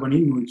falaasamummaa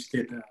qabaniin nu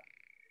ibsiteedha.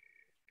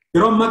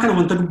 Yeroo ammaa kana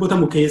wanta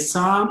dubbatamu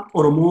keessaa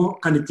Oromoo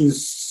kan ittiin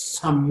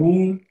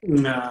sammuu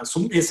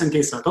sum'eessan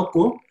keessaa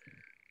tokko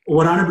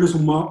waraana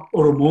bilisummaa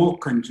Oromoo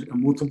kan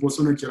jedhamutu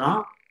bosona jira.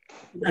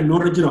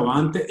 Hidhannoorra jira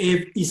waan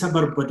ta'eef isa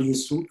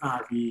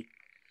barbadeessuudhaafi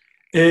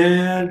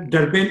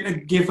darbeen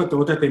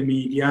dhaggeeffattoota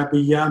miidiyaa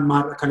biyya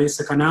maarra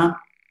kaleessa kanaa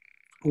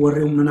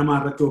warri humna namaa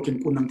irratti yookiin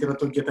quunnamtii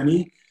irratti hojjetanii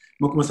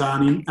makuma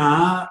isaanii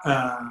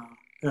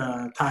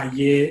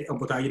Taayyee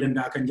obbo Taayyee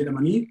danda'a kan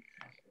jedhamanii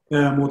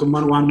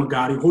mootummaan waan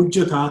gaarii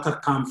hojjetaa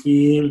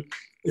tarkaanfii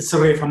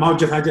sirreeffamaa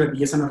hojjetaa jira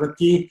biyya sana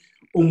irratti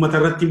uummata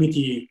irratti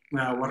miti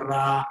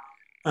warra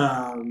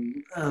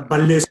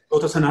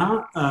balleessitoota sana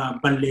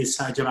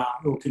balleessaa jira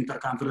yookiin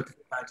tarkaanfii irratti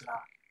fudhataa jira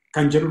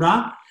kan jedhudha.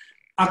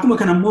 Akkuma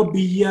kana immoo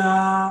biyya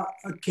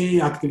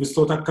kee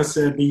aktivistoota akkas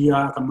biyya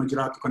amma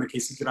jiraattu kana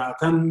keessa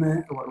jiraatan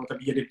warroota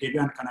biyya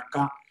deddeebi'an kan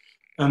akka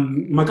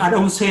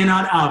maqaadhaan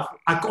seenaadhaaf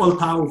akka ol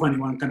taa'uufani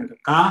waan kana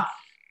akka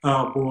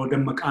booda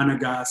maqaa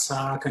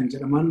nagaasaa kan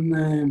jedhaman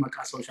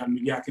maqaa sooshaal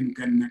miidiyaatiin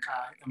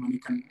gannaqaa jedhamanii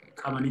kan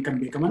qabanii kan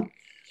beekaman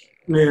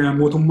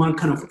mootummaan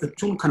kana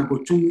fudhachuun kana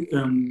gochuun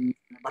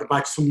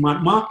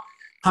barbaachisummaadhuma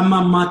hamma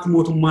ammaatti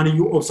mootummaan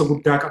iyyuu obsa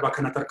guddaa qaba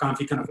kana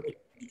tarkaanfii kana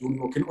fudhachuun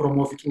yookiin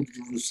Oromoo fixuu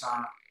jiruusaa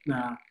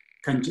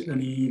kan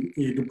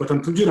jedhanii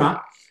dubbatantu jira.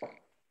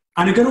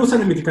 Ani garuu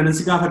sana miti kanan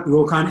si gaafadhu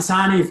yookaan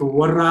isaaniif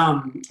warra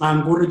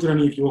aangoorra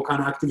jiraniif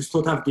yookaan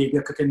aktivistootaaf deebii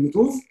akka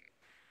kennituuf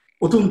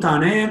utuu hin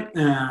taane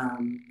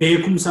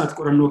beekumsaati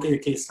qorannoo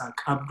keessaa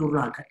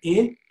qabdurraa ka'ee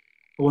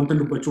wanta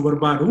dubbachuu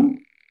barbaadu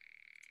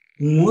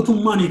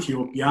mootummaan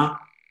Itoophiyaa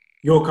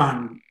yookaan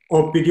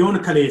OPDO'n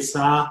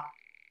kaleessaa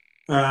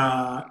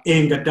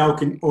eengaddaa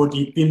yookiin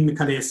ODP'n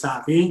kaleessaa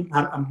fi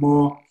har'a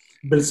immoo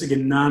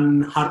bilisiginnaan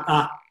har'a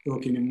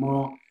yookiin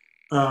immoo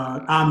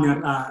dhaabni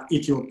har'a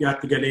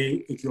Itoophiyaatti galee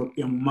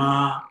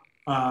Itoophiyummaa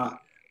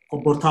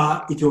obbortaa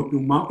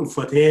Itoophiyummaa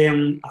uffatee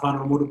afaan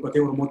Oromoo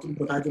dubbatee Oromootti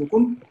dubbataa jiru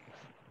kun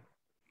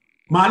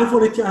maaliif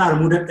walitti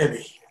araaramuu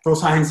dadhabe? Too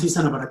saayinsii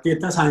sana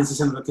baratteetta, saayinsii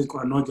sana irratti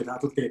qorannoo hojjetaa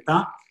turteetta.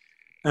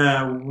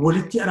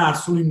 Walitti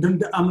araarsuun hin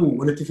danda'amu,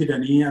 walitti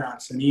fidanii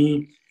araarsanii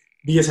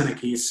biyya sana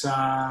keessa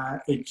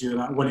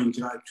waliin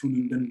jiraachuun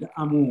hin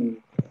danda'amu.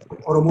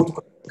 Oromootu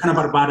kana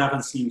barbaadaa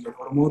kan siin jedhu.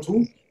 Oromootu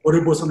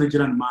warri bosona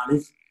jiran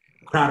maaliif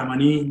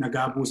araaramanii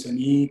nagaa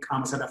buusanii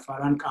qaama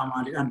sadaffaadhaan qaama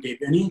maaliidhaan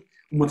deebi'anii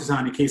uummata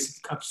isaanii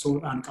keessatti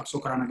qabsoo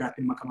karaa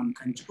nagaatti makaman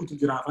kan jedhutu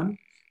jiraafan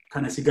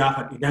kana si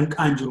gaafadhe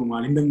danqaan jiru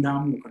maaliin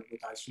danda'amu kan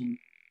taasisuun.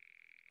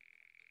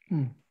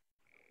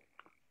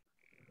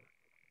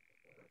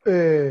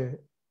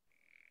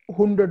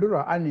 Hunda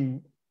dura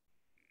ani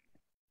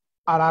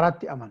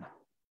araaratti amana.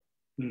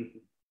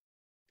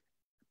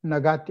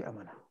 Nagaatti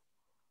amana.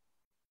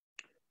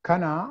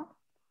 Kana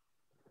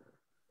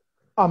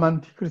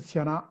amantii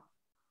kiristiyaanaa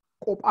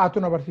qophaatu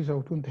na barsiisa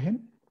utuu hin ta'in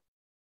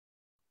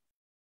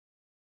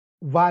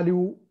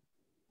vaaliyuu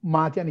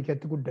maatii ani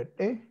keessatti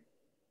guddadhe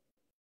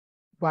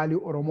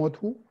vaaliyuu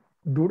Oromootu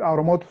duudhaa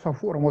Oromootu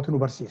safuu Oromootu nu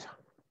barsiisa.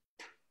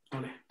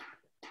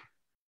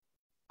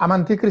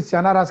 Amantii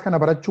kiristiyaanaa raas kana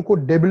barachuu koo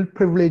deebil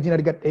privileejiin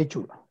argadhe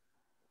jechuudha.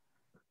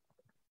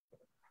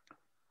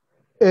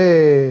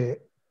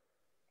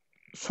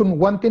 Sun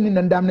wanti inni hin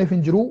danda'amneef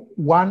hin jiru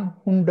waan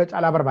hunda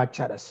caalaa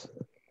barbaachisaadhas.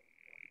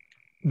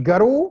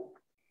 Garuu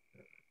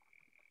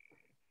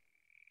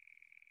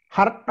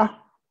har'a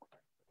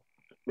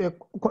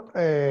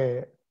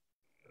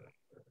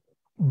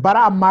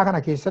bara ammaa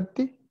kana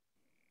keessatti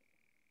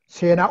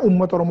seenaa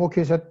uummata Oromoo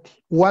keessatti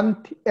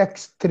wanti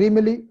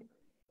extremely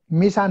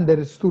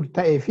misunderstood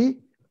ta'ee fi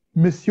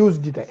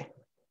misused ta'e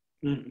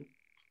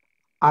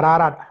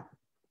araaraadha.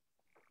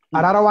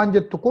 Araara waan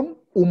jettu kun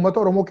uummata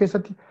Oromoo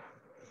keessatti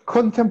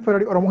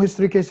contemporary Oromoo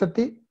history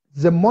keessatti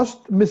the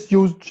most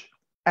misused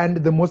and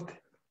the most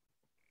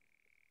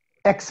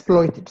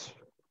exploited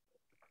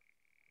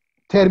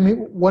termi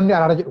wanni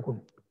araara jedhu kun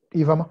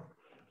dhiifama.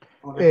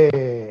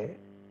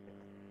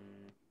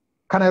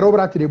 Kana yeroo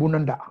biraatti deebi'uu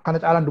danda'a. Kana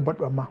caalaan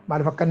dubbadhu amma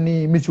maaliif akka inni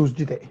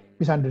misused ta'e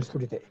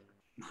misunderstood ta'e.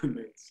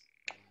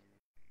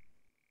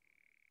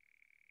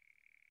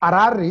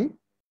 Araarri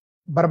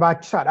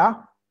barbaachisaadha.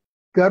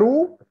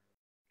 Garuu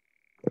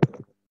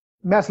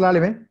mee as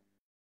ilaalime?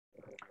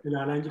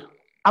 Ilaalaan jira.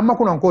 Amma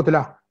kun ankooti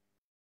laa?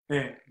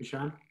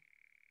 Bishaan.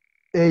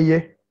 Eeyyee.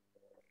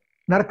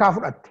 Narkaa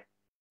fudhatte.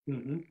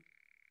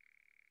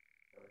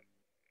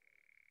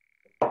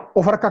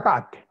 Of harka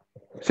kaa'atte.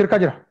 Sirka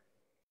jira.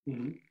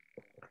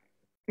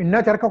 Inni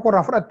ati harka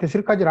korraa fudhatte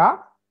sirka jira.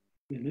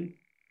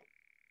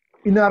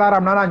 Inni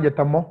araaramnaa naan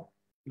jetta immoo.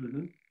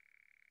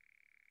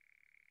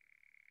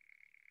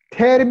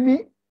 Termi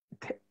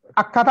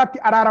akkaataatti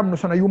araaramnu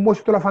sana yommuu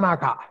situ lafa naa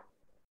kaa'a.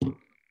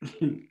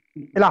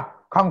 Ilaa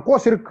kan koo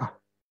sirka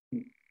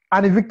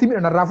ani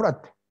victimidha narraa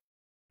fudhatte.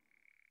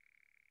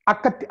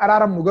 Akkatti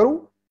araaramnu garuu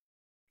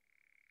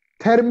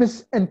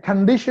terms and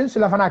conditions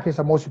lafa naa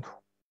keessa moositu.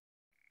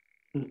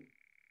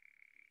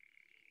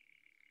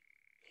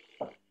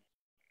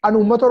 Ani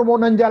uummata Oromoo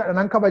nan jaaladha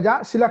nan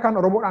kabajaa sila kan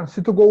Oromoodhaan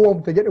situ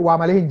gowwoomte jedhe waa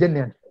malee hin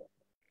jenneen.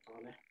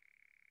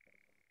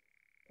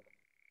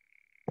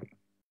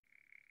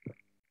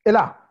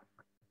 Ilaa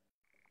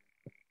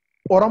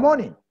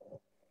Oromooni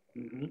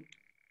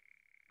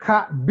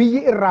ka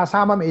biyyi irraa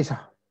saamame isa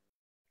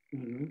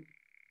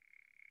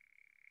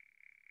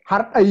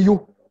har'ayyuu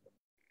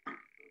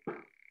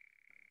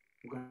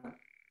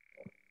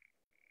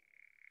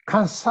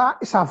kan saa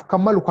isaaf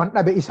kan malu kan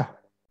dhabe isa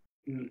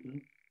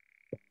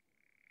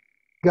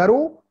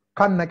garuu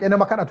kan naqee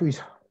nama kadhatu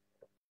isa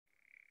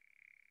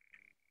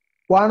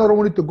waan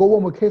Oromoon itti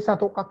gowwoomu keessaa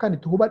tokko akkan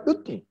itti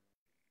hubadhutti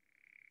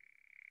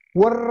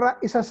warra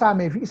isa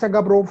saamee fi isa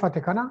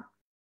gabroonfate kana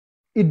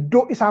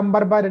iddoo isaan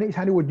barbaadanii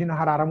isaanii wajjin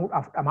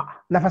haraaramuudhaaf dhama'a.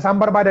 Lafa isaan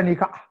barbaadanii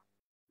ka'a.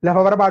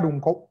 Lafa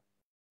barbaaduun ka'u.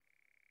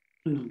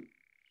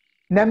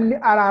 Namni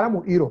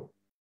araaramu dhiiroo.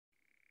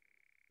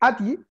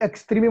 Ati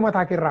ekstiriimii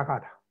mataa kee irraa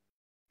kaata.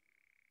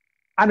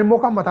 Ani immoo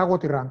kan mataa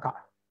kooti irraan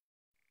ka'a.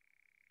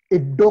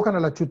 Iddoo kana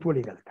lachuutti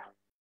walii galta.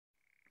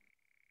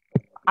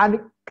 Ani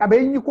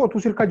qabeenyi kootu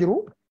sirka jiru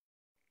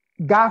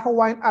gaafa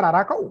waan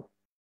araaraa ka'u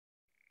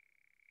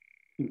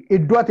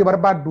iddoo ati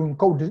barbaadduun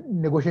ka'u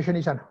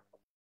negotiationii sana.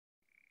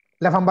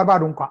 Lafan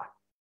barbaaduun ka'a.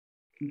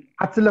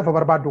 Ati lafa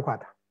barbaaddu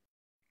kaata.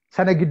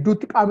 Sana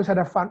gidduutti qaamni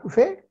sadaffaan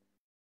dhufee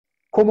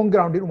common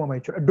ground uumama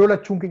jechuudha. Iddoo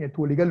lachuun keenya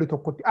itti walii gallu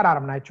tokkotti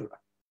araaramnaa jechuudha.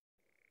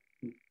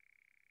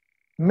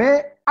 Mee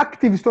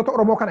aktivistoota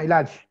Oromoo kana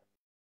ilaali.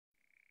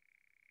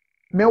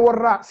 mee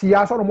warra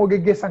siyaasa Oromoo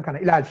geggeessan kana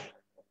ilaali.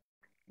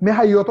 Mee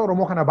hayyoota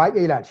Oromoo kana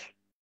baay'ee ilaali.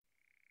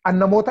 An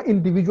namoota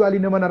individually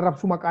nama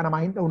narrabsu maqaa namaa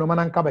hin dha'u nama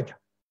nan kabaja.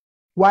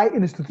 Waa'ee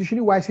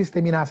institutionii waa'ee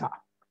siistemii naasa'a.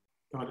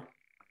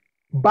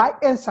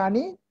 Baay'een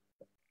isaanii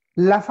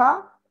lafa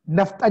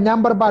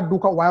nafxanyaan barbaaddu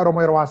kan waa'ee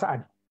Oromoo yeroo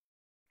haasa'ani.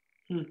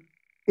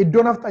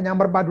 Iddoo nafxanyaan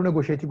barbaaddu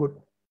negosheetii godhu.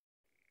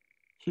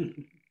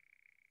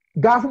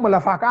 Gaafuma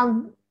lafaa ka'an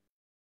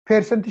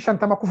persentii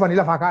 50 kufanii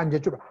lafaa ka'an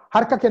jechuudha.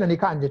 Harka kennanii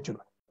ka'an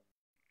jechuudha.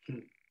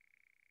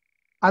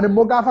 Ani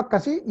immoo gaafa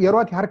akkasii yeroo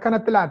ati harka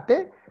natti laattee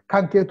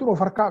kan keetuun of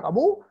harkaa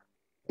qabu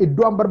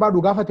iddoo an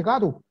barbaadu gaafa ati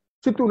kaatu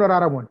sittuu na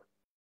raaramuun.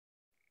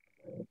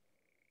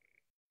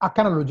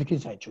 Akkana loojikiin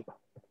isaa jechuudha.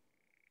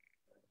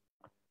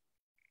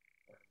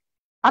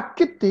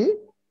 Akkitti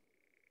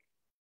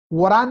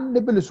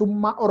waraanni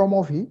bilisummaa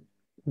Oromoo fi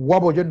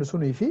waboo jennu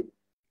sunii fi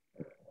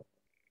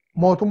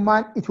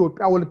mootummaan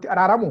Itoophiyaa walitti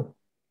araaramu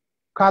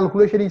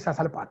kaalkuleeshiniin isaa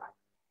salphaadha.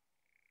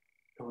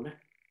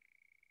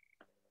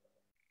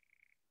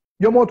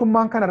 Yoo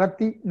mootummaan kana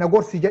irratti na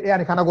gorsi jedhee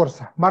ani kana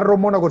gorsa. Marra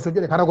immoo na gorsi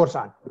jedhee kana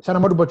gorsaan. Isa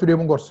nama dubbachuu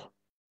deemuun gorsa.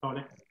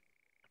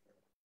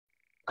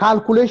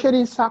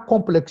 Kaalkuleeshiniin isaa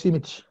kompleksii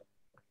miti.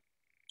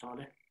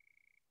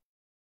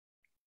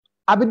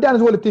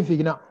 Abiddaanis walitti hin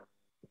fiiginaa.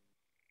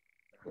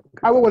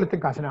 Qaawwa walitti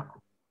hin kaasinaa.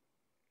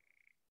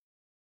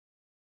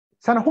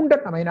 Sana hunda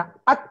dhamaynaa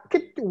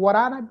akkitti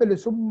waraana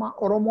bilisummaa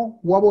Oromoo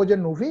waboo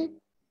jennuu fi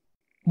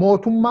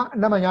mootummaa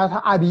nama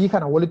nyaata Abiy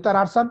kana walitti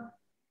araarsan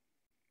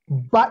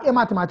baay'ee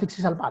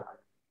maatimaatiksii salphaadha.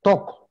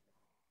 Tokko.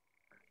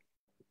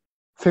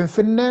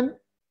 Finfinneen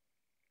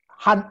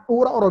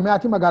handhuura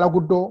Oromiyaati magaalaa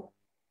guddoo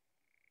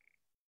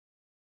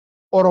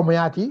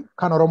Oromiyaati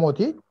kan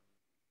Oromooti.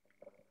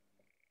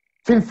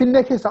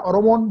 Finfinnee keessa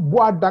Oromoon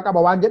bu'aa addaa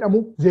qaba waan jedhamu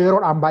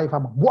zeeroodhaan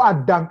baay'ifama. Bu'aa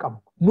addaan qabu.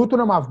 Nutu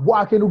namaaf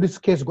bu'aa kennuu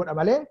diskees godha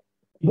malee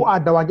bu'aa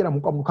addaa waan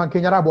jedhamu qabnu kan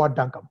keenyarraa bu'aa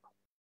addaan qabnu.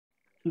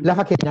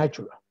 Lafa keenyaa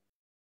jechuudha.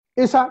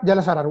 Isa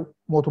jala sararu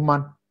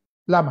mootummaan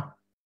lama.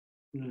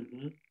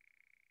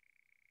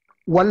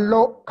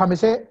 Walloo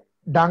kamisee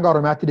daangaa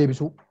Oromiyaatti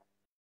deebisuu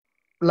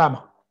lama.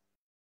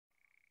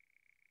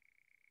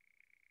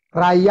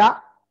 Raayyaa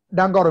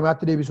daangaa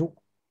Oromiyaatti deebisuu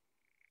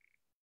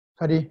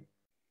sadii.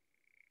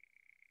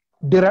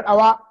 Dira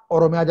dhawaa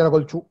Oromiyaa jala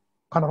golchuu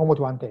kan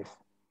Oromooti waan ta'eef.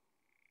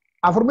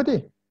 Afur miti.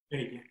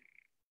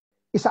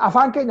 Isa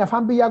afaan keenya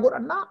afaan biyyaa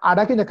godhannaa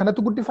aadaa keenya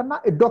kanatti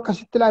guddifannaa iddoo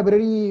akkasitti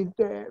laabireerii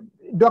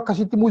iddoo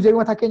akkasitti muuzeemii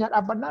mataa keenyaa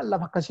dhaabbannaa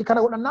lafa akkasii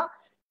kana godhannaa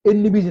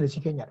inni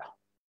biizinesii keenyadha.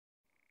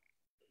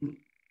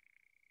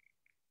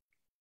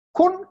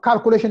 Kun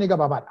kaalkuleeshinii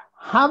gabaabaadha.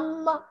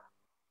 Hamma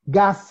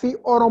gaaffii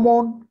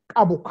Oromoon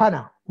qabu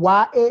kana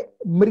waa'ee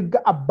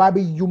mirga abbaa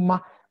biyyummaa.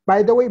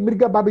 By the way,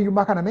 mirga abbaa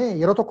biyyummaa kana mee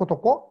yeroo tokko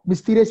tokko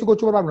mistiireessi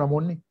gochuu barbaadu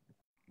namoonni.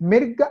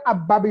 Mirga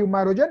abbaa biyyummaa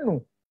yeroo jennu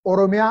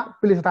Oromiyaa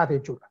bilisa taate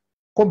jechuudha.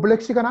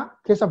 Kompleksii kana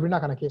keessa firinaa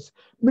kana keessa.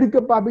 Mirga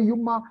abbaa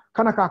biyyummaa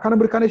kana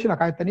mirkaneeshina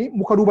kaayettanii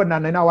muka duuban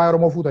naanna'inaa waa'ee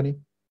Oromoo fuutanii.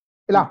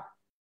 Ilaa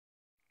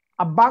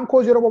abbaan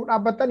koo yeroo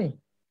dhaabbattanii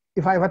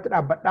ifaa ifatti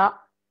dhaabbadhaa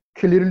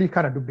kiliirlii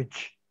kana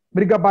dubbichi.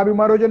 Mirga abbaa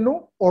biyyummaa yeroo jennu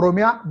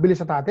Oromiyaa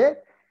bilisa taate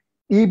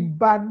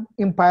dhiibbaan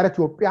impaayera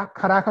Itoophiyaa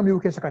karaa kamiyyuu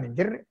keessa kan hin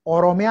jirre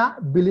Oromiyaa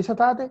bilisa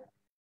taate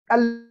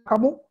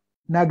dhalli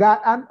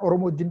nagaadhaan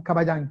Oromoo wajjin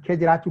kabajaan kee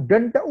jiraachuu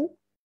danda'u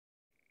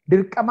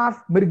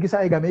dirqamaaf mirgi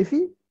isaa eegamee fi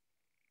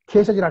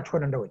keessa jiraachuu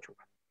kan danda'u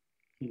jechuudha.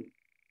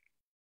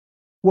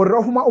 Warri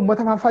ofumaa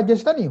uummata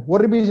faaffaajjeessitanii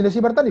warri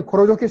biizinesii bartanii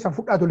korojoo keessan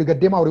fudhaatu olii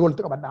gaddeemaa horii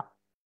walitti qabadhaa.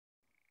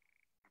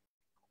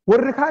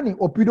 Warri kaanii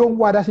oppiidoon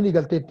waadaa sinii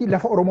galteetti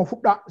lafa Oromoo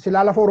fudhaa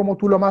silaa lafa Oromoo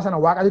tuulamaa sana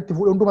waaqatti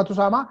fuudhee hundumatu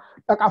saamaa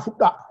dhaqaa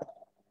fudhaa.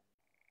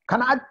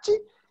 Kana achi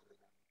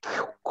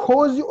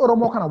koozii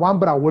Oromoo kana waan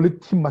biraa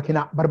walitti hin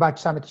makinaa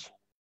barbaachisaa miti.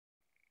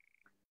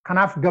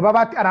 Kanaaf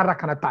gabaabaatti araarra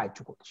kana ta'a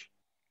jechuudha.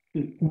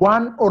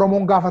 Waan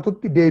Oromoon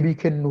gaafatutti deebii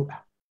kennuudha.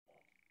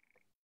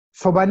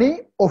 Sobanii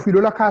ofii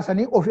lola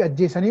kaasanii ofii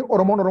ajjeesanii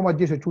Oromoon Oromoo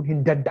ajjeessu jechuun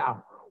hin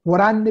danda'amu.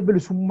 Waraanni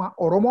bilisummaa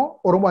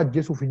Oromoo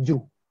ajjeesuuf hin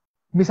jiru.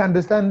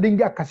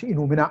 Misunderstanding akkasii hin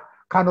uuminaa.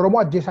 Kan Oromoo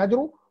ajjeesaa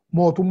jiru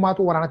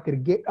mootummaatu waraanatti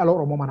ergee dhala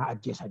Oromoo mana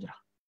ajjeesaa jira.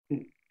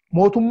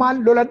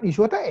 Mootummaan lolan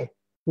dhiisoo ta'e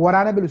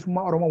waraana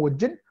bilisummaa Oromoo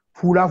wajjin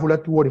fuulaa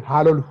fuulatti wali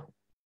haa lolu.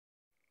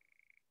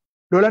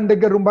 Lolan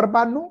deeggaruun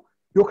barbaannu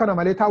yoo kana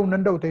malee taa'uu hin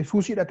danda'u ta'e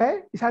suusiidha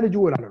ta'e isaan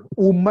ijuu wal lolu.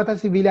 Uummata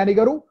siviiliyaanii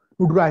garuu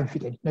nu duraa hin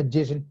fixin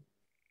ajjeesin.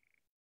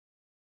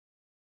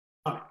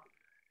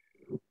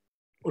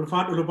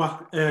 Ulfaadhu luba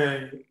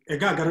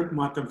egaa gara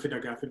dhumaattan fida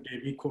gaafa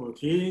deebii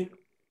kootii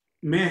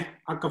mee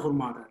akka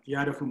furmaataatti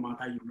yaada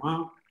furmaataa yummaa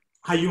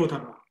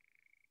hayyootarraa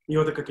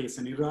hayyoota akka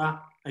keessanirraa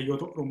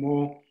hayyoota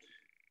Oromoo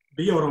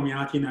biyya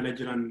Oromiyaatiin ala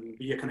jiran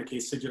biyya kana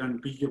keessa jiran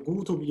biyya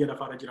guutuu biyya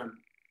lafaarra jiran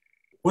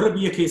warra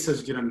biyya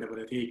keessas jiran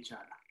dabalatee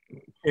jechaadha.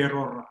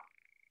 Eerroorra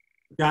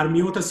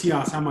jaarmiyoota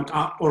siyaasaa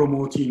maqaa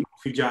Oromootiin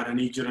of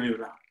ijaaranii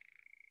jiranirraa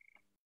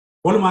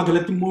walumaa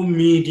galatti immoo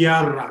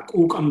miidiyaarraa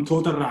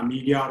quuqamtootarraa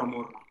miidiyaa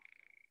Oromoorraa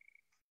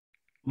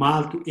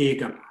maaltu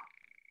eegama?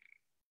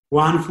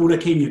 Waan fuula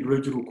keenya dura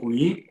jiru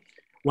kuni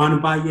waan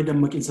baay'ee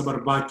dammaqinsa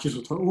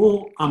barbaachisu ta'uu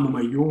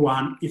ammumayyuu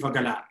waan ifa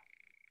galaa.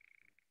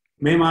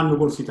 Mee maal nu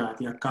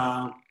gorsitaati akka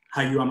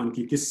hayyuu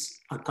amantiittis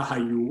akka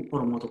hayyuu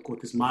Oromoo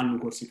tokkoottis maal nu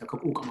gorsita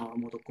akka quuqamaa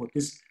Oromoo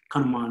tokkoottis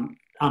kanumaan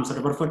dhaamsa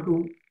dabarfadhu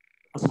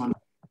asumaan.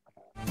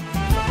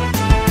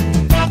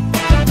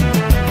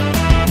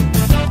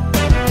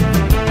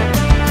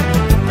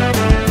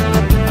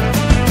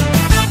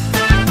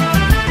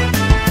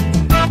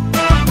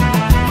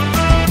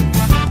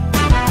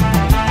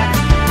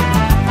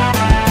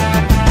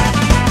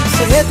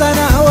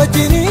 Seetana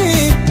wajjini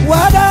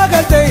waadaa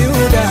galtee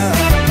yuuda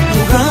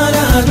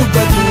dhugaana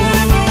dubbatu.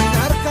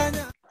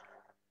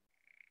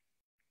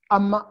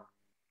 Amma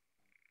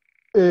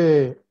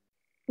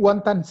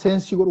wantan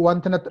seensi godhu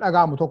wanti natti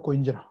dhaga'amu tokko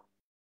hin jira.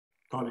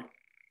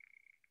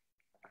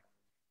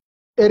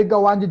 Erga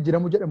waan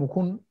jijjiiramu jedhamu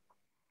kun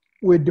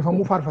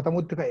weeddifamuu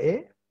faarfatamutti ka'ee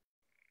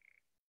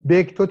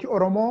beektoti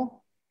Oromoo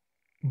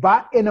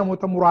baay'ee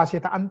namoota muraasee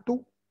ta'antu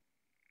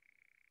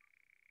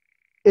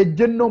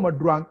ejjennoo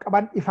duraan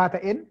qaban ifaa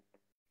ta'een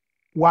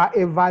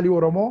waa'ee vaalii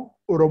Oromoo,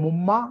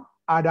 Oromummaa,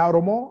 aadaa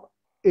Oromoo,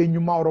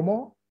 eenyummaa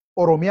Oromoo,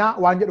 Oromiyaa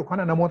waan jedhu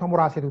kana namoota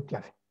muraaseetutti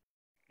hafe.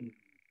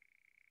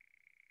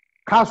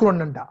 Kaasuu hin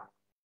danda'a.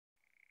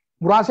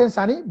 Muraaseen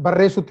isaanii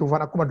barreessuutti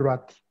hufan akkuma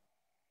duraatti.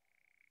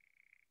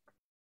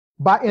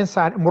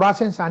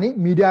 Muraaseen isaanii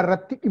miidiyaa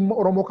irratti dhimma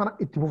Oromoo kana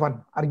itti fufan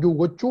arginu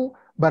gochuu,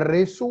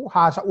 barreessuu,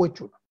 haasa'uu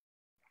jechuudha.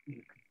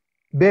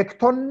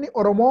 Beektonni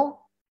Oromoo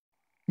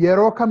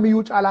yeroo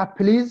kamiyyuu caalaa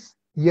piliis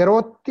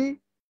yerootti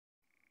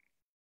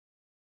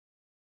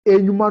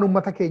eenyummaan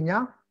uummata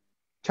keenyaa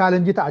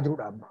chaalenjii ta'aa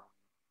jirudha amma.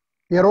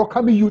 Yeroo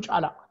kamiyyuu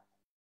caalaa.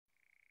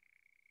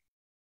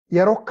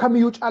 Yeroo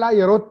kamiyyuu caalaa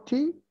yerootti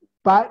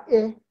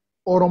baay'ee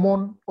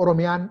Oromoon,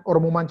 Oromiyaan,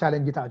 Oromummaan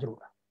chaalenjii ta'aa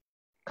jirudha.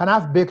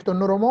 Kanaaf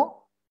beektonni Oromoo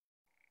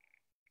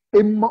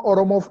dhimma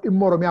Oromoof,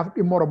 dhimma Oromiyaaf,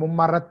 dhimma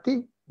Oromummaa irratti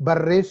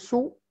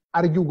barreessuu,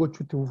 arginu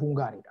gochuutti fufuun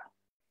gaariidha.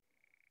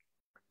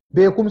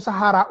 Beekumsa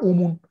haaraa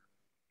uumuun,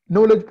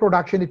 knowledge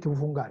production itti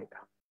fufuun gaariidha.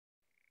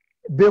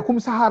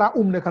 Beekumsa haaraa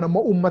uumne kan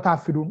immoo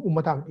uummataaf fiduun,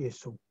 uummataaf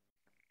dhiyeessuun.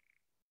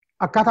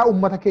 Akkaataa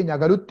uummata keenya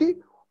galutti,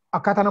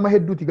 akkaataa nama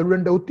hedduutti galuu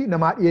danda'utti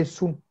namaa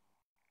dhiyeessuun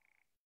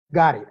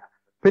gaariidha.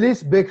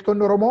 Piliis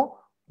beektonni Oromoo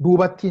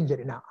duubatti hin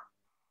jedhinaa.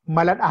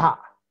 Mala dhahaa,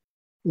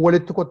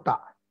 walitti kottaa,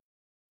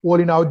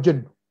 waliin haa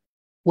hojjennu,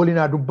 waliin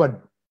haa dubbannu.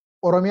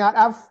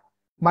 Oromiyaadhaaf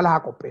mala haa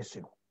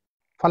qopheessinu,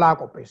 fala haa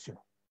qopheessinu.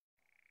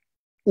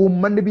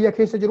 Uummanni biyya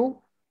keessa jiru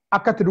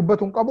akka itti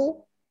dubbatu hin qabu,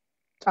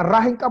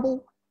 carraa hin qabu,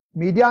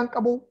 miidiyaa hin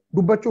qabu,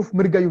 dubbachuuf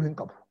mirgayyuu hin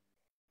qabu.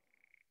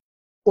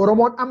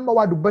 Oromoon amma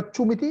waa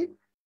dubbachuu miti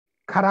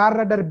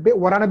karaarra darbee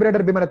waraana bira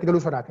darbee manatti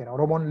galuu sodaateera.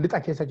 Oromoon lixa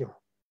keessa jiru.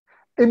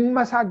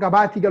 Dhimma isaa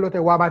gabaatii galoo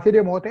ta'e waa baatee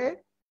deemoo ta'e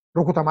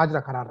rukutamaa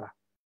jira karaarra.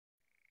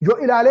 Yoo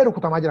ilaalee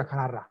rukutamaa jira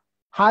karaarra.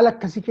 Haala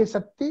akkasii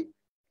keessatti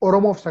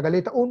Oromoof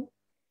sagalee ta'uun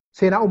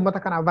seenaa uummata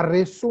kanaa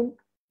barreessuun,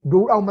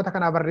 duudhaa uummata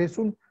kanaa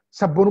barreessuun,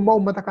 sabboonummaa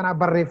uummata kanaa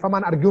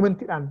barreeffamaan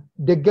argumentiidhaan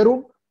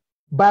deeggaruun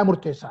baay'ee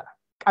murteessaadha.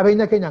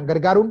 Qabeenya keenyaan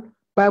gargaaruun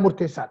baay'ee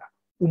murteessaadha.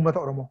 Uummata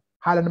Oromoo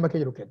haala nama keessa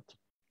jiru keessatti.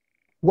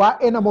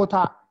 Waa'ee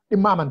namoota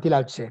dhimma amantii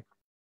ilaalchisee.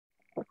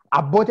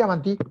 Abbootii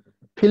amantii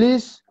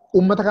piliis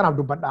uummata kanaaf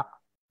dubbadhaa.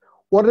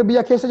 Warri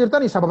biyya keessa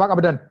jirtan sababa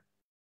qabdan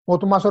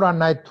mootummaa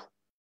sodaannaa jettu.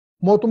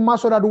 Mootummaa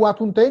sodaa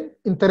duwwaatu hin ta'in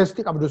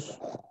intarestii qabdus.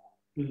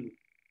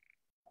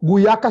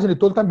 Guyyaa akkasinitti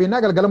toltan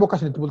beennaa galgala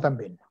akkasinitti bultan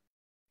beenna.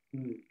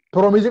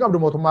 Piroomiizii qabdu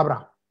mootummaa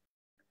biraa.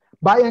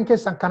 Baay'een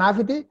keessan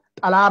kanaafiti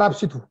xalaa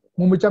rabsitu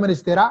muummicha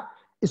ministeeraa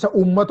isa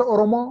uummata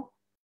Oromoo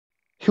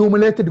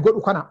humiliated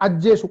godhu kana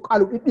ajjeesu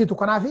qalu dhidhiitu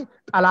kanaafi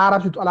xalaa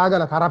rabsitu xalaa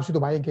galataa rabsitu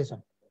baay'een keessan.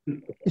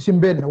 Isin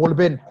beenna wal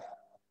beenna.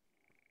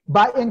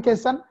 Baay'een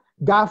keessan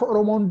gaafa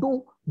Oromoon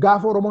du'u,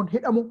 gaafa Oromoon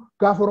hidhamu,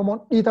 gaafa Oromoon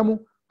dhiitamu,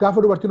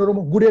 gaafa dubartiin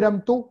Oromoo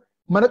gudeedamtu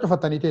mana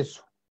cufattanii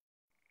teessu.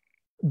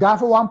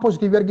 Gaafa waan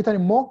positiivii argitan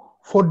immoo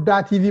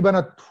foddaa TV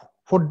banattu,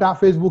 foddaa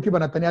Feesbuukii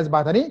banattanii as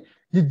baatanii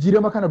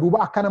jijjiirama kana duuba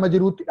akka nama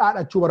jiruutti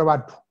dhaadhachuu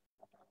barbaaddu.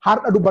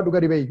 Har'a dubbadhu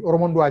gadi ba'i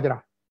Oromoon du'aa jira.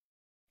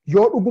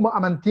 Yoo dhuguma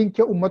amantiin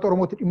kee uummata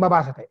Oromootti dhimma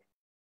baasa ta'e,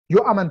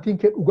 yoo amantiin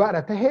kee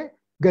dhugaadha ta'e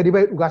gadi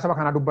ba'i dhugaa saba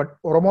kanaa dubbadhu.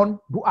 Oromoon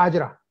du'aa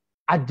jira,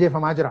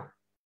 ajjeefamaa jira,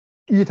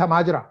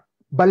 dhiitamaa jira,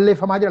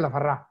 balleeffamaa jira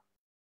lafarraa.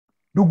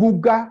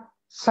 Daguuggaa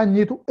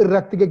sanyiitu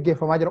irratti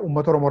geggeeffamaa jira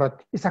uummata Oromoo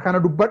irratti. Isa kana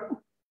dubbadhu.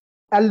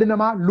 Dhalli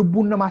namaa,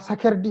 lubbuun namaa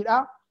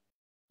sakerdiidha.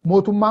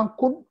 Mootummaan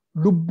kun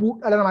lubbuu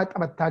dhala namaa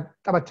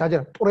taphachaa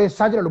jira,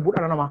 xureessaa jira lubbuu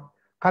dhala namaa.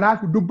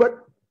 Kanaaf dubbadhu.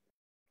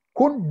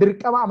 Kun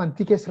dirqama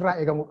amantii keessarraa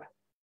eegamudha.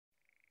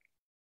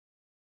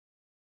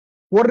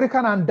 Warri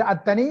kanaan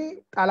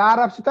da'attanii xalaa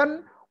rabsitan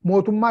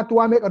mootummaatti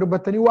waa meeqa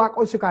dubbattanii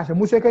waaqa si kaase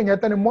musee keenya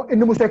jettan immoo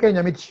inni musee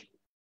keenya miti.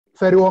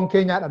 Feriiwoon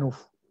keenyaa dhanuuf.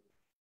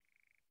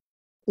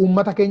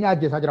 Uummata keenya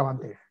ajjeesaa jira waan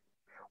ta'eef.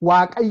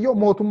 Waaqayyo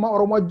mootummaa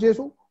Oromoo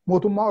ajjeesu,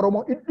 mootummaa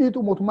Oromoo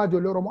dhidhiitu, mootummaa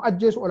ijoollee Oromoo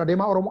ajjeesu, ol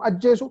adeemaa Oromoo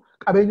ajjeesu,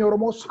 qabeenya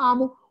Oromoo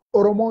saamu,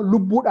 Oromoo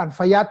lubbuudhaan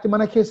fayyaatti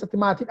mana keessatti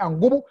maatiidhaan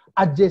gubu,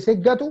 ajjeesee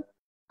gatu,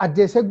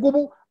 ajjeesee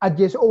gubu,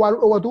 ajjeesee owwaaluu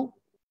dhowwatu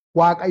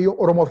Waaqayyo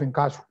Oromoof hin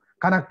kaasu.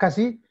 Kan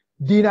akkasii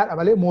diinaadha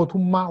malee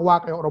mootummaa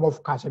Waaqayyo Oromoof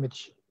kaase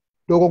miti.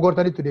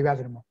 Dogoggortanitti deebi'aa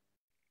jiru immoo.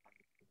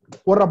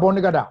 Warra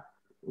abboonni gadaa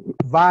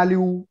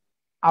vaaliyuu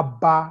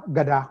abbaa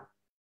gadaa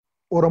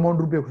Oromoon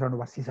dur beeku sana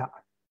barsiisaa.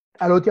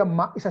 Dhalooti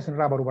amma isa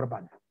sinirraa baruu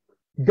barbaadna.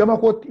 Gama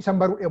kootti isan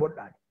baruu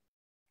dheebodhaan.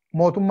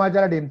 Mootummaa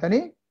jala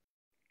deemtanii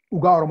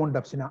dhugaa Oromoon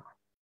dabsinaa.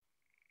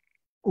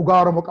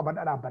 Dhugaa Oromoo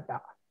qabadhaa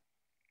dhaabbadhaa.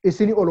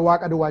 Isinii ol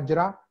waaqa duwwaa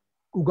jiraa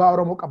dhugaa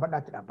Oromoo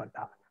qabadhaatti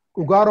dhaabbadhaa.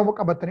 Dhugaa Oromoo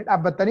qabattanii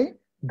dhaabbattanii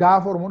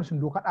gaafa Oromoon isin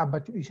duukaa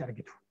dhaabbachuu dhiisee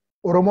argitu.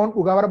 Oromoon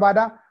dhugaa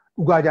barbaadaa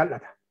dhugaa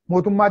jaallata.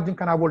 Mootummaa wajjin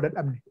kanaaf wal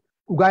dadhabne.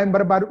 Dhugaa hin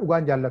barbaadu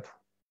dhugaan jaallatu.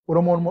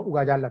 Oromoon immoo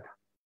dhugaa jaallata.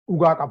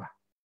 Dhugaa qaba.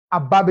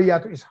 Abbaa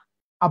biyyaatu isa.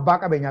 Abbaa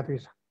qabeenyaatu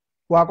isa.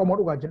 Waaqa immoo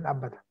dhugaa wajjin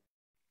dhaabbata.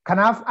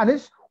 Kanaaf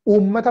anis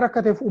uummata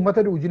rakkateef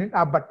uummata wajjin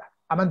dhaabbadha.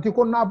 Amantii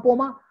koon na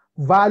abbooma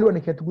vaaluu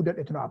ani keessatti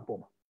guddadheetu na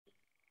abbooma.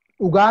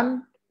 Dhugaan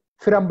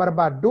firan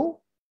barbaaddu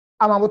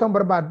amaamotaan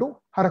barbaaddu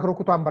harka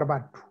rukutaan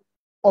barbaaddu.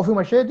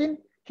 Ofuma isheetiin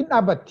hin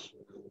dhaabbatti.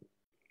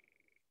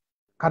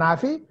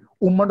 Kanaaf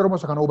uummanni Oromoo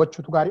isa kana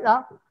hubachuutu gaariidha.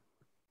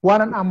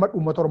 Waan an amma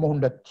uummata Oromoo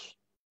hundatti.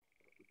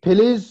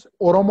 Please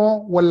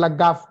Oromoo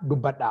Wallaggaaf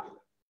dubbadhaa.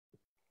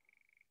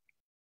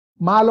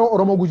 Maaloo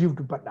Oromoo Gujiif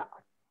dubbadhaa.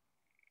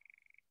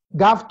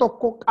 Gaaf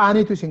tokko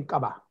qaaniitu isin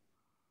qaba.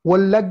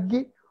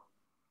 Wallaggi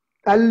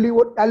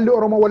dhalli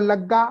Oromoo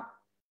Wallaggaa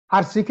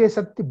Arsii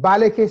keessatti,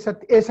 Baalee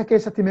keessatti, eessa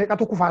keessatti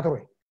meeqatu kufaa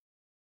ture.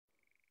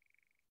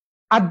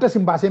 Adda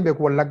isin baaseen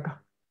beeku Wallagga.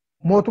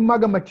 Mootummaa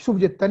gammachiisuuf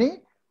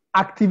jettanii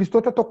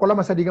aktiivistoota tokko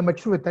lama sadii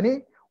gammachiisuuf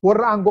jettanii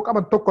warra aangoo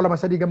qaban tokko lama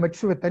sadii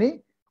gammachiisuuf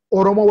jettanii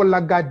Oromoo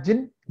Wallaggaa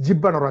wajjin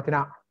jibban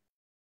horatinaa.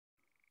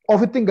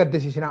 Ofitti hin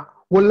gaddisiisinaa.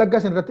 Wallaggaa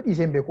isin irratti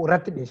dhiiseen beeku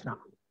irratti dhiisinaa.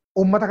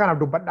 Uummata kanaaf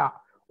dubbadhaa.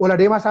 Ola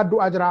deemaa isaa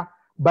du'aa jira,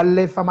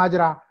 balleeffamaa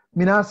jira,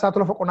 minaan isaa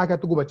tola foqonnaa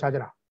keessatti gubachaa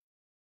jira.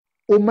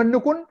 Uummanni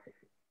kun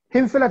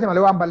hin filate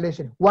malee waan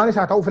balleessine waan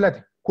isaa ta'u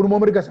filate kun immoo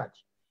mirga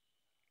isaati.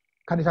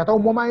 Kan isaa ta'u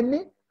immoo inni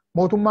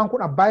mootummaan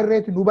kun abbaa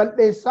irreeti nu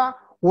balleessaa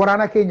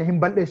waraana keenya hin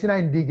balleessinaa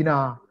hin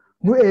diiginaa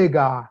nu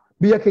eegaa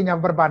biyya keenyaaf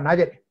barbaannaa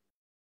jedhe.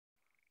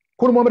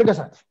 Kun immoo mirga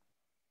isaati.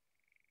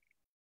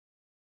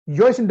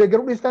 Yoo isin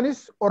deeggaruu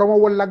dhiistanis Oromoo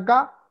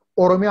Wallaggaa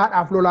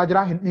Oromiyaadhaaf lolaa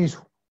jira hin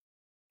dhiisu.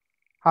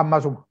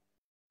 Hammasuma.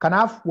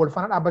 Kanaaf wal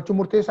faana dhaabbachuun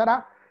murteessaadha.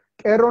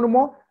 Qeerroon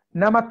immoo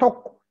nama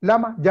tokko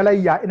lama jala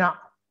yaa'inaa.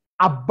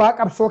 Abbaa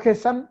qabsoo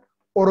keessan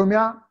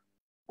Oromiyaa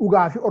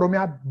dhugaa fi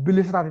Oromiyaa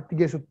bilisa taasitti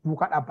geessutti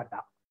duukaa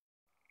dhaabbadhaa.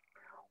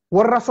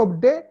 Warra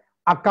sobdee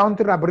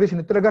akkaawuntii irraa birrii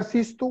isinitti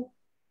agarsiistu,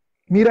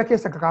 miira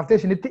keessa kakaaftee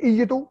isinitti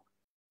iyyitu,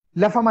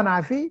 lafa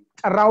manaa fi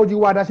carraa hojii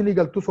waadaa isinii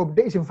galtu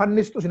sobdee isin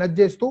fannistu, isin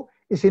ajjeestu,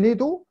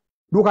 isiniitu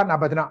duukaan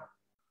dhaabbatinaa.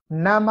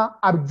 Nama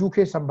abjuu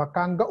keessan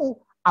bakkaan ga'u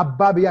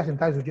abbaa biyyaa isin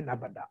taasisu wajjin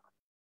dhaabbadhaa.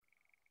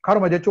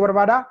 Kanuma jechuu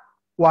barbaada.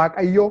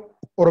 Waaqayyo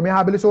Oromiyaa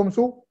haa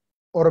bilisoomsu,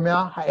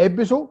 Oromiyaa haa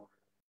eebbisu.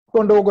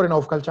 Kondo gorina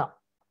of kalcha.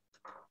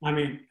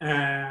 Amin.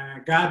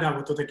 Gaa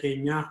daawwattoota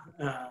keenya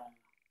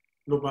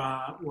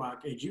luba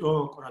Waaqee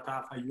Ji'oo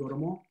qorataa fayyuu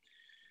Oromoo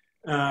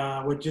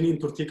wajjiniin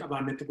turtii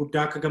qabaannetti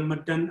guddaa akka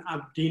gammaddan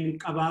abdiin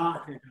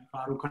qabaa.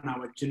 Faaruu kanaa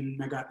wajjin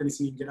nagaatan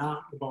isiniin jedhaa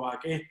luba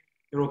Waaqee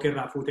yeroo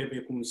keerraa fuutee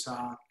beekumsa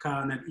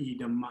kana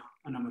dhiidamma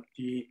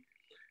namatti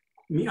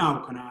mi'aawu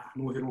kana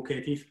nuu hiruu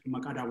keetiif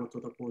maqaa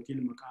daawwattoota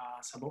kootiin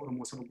maqaa saba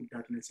Oromoo saba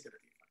guddaatiin si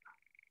galateeffadha.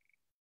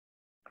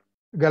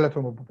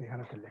 Galatooma bubbee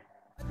kanattillee.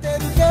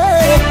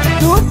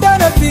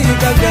 Duudhaan abdii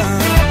dhagaa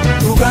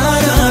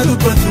dhugaadhaa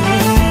dubbatu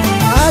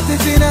ati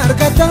sin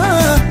argata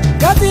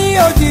gatii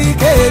hojii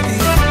keetii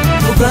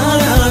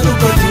dhugaadhaa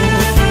dubbatu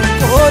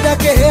qooda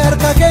kee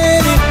harka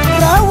keeni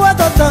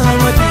raawwata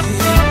taamatii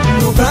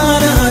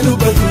dhugaadhaa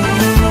dubbatu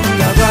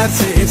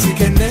dabarsee si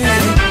kennee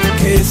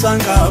keessaan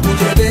qabu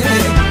jedhee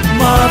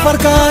maaf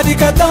harkaa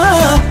dhiqataa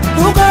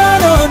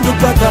dhugaadhaan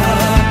dubbata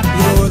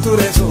yoo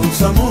ture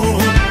soomsamuu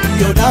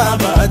yoo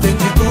dhaabaate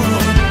jibuu.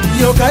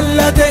 Yo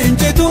kallate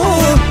injitu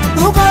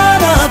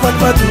dhugaadhaa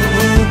falfatu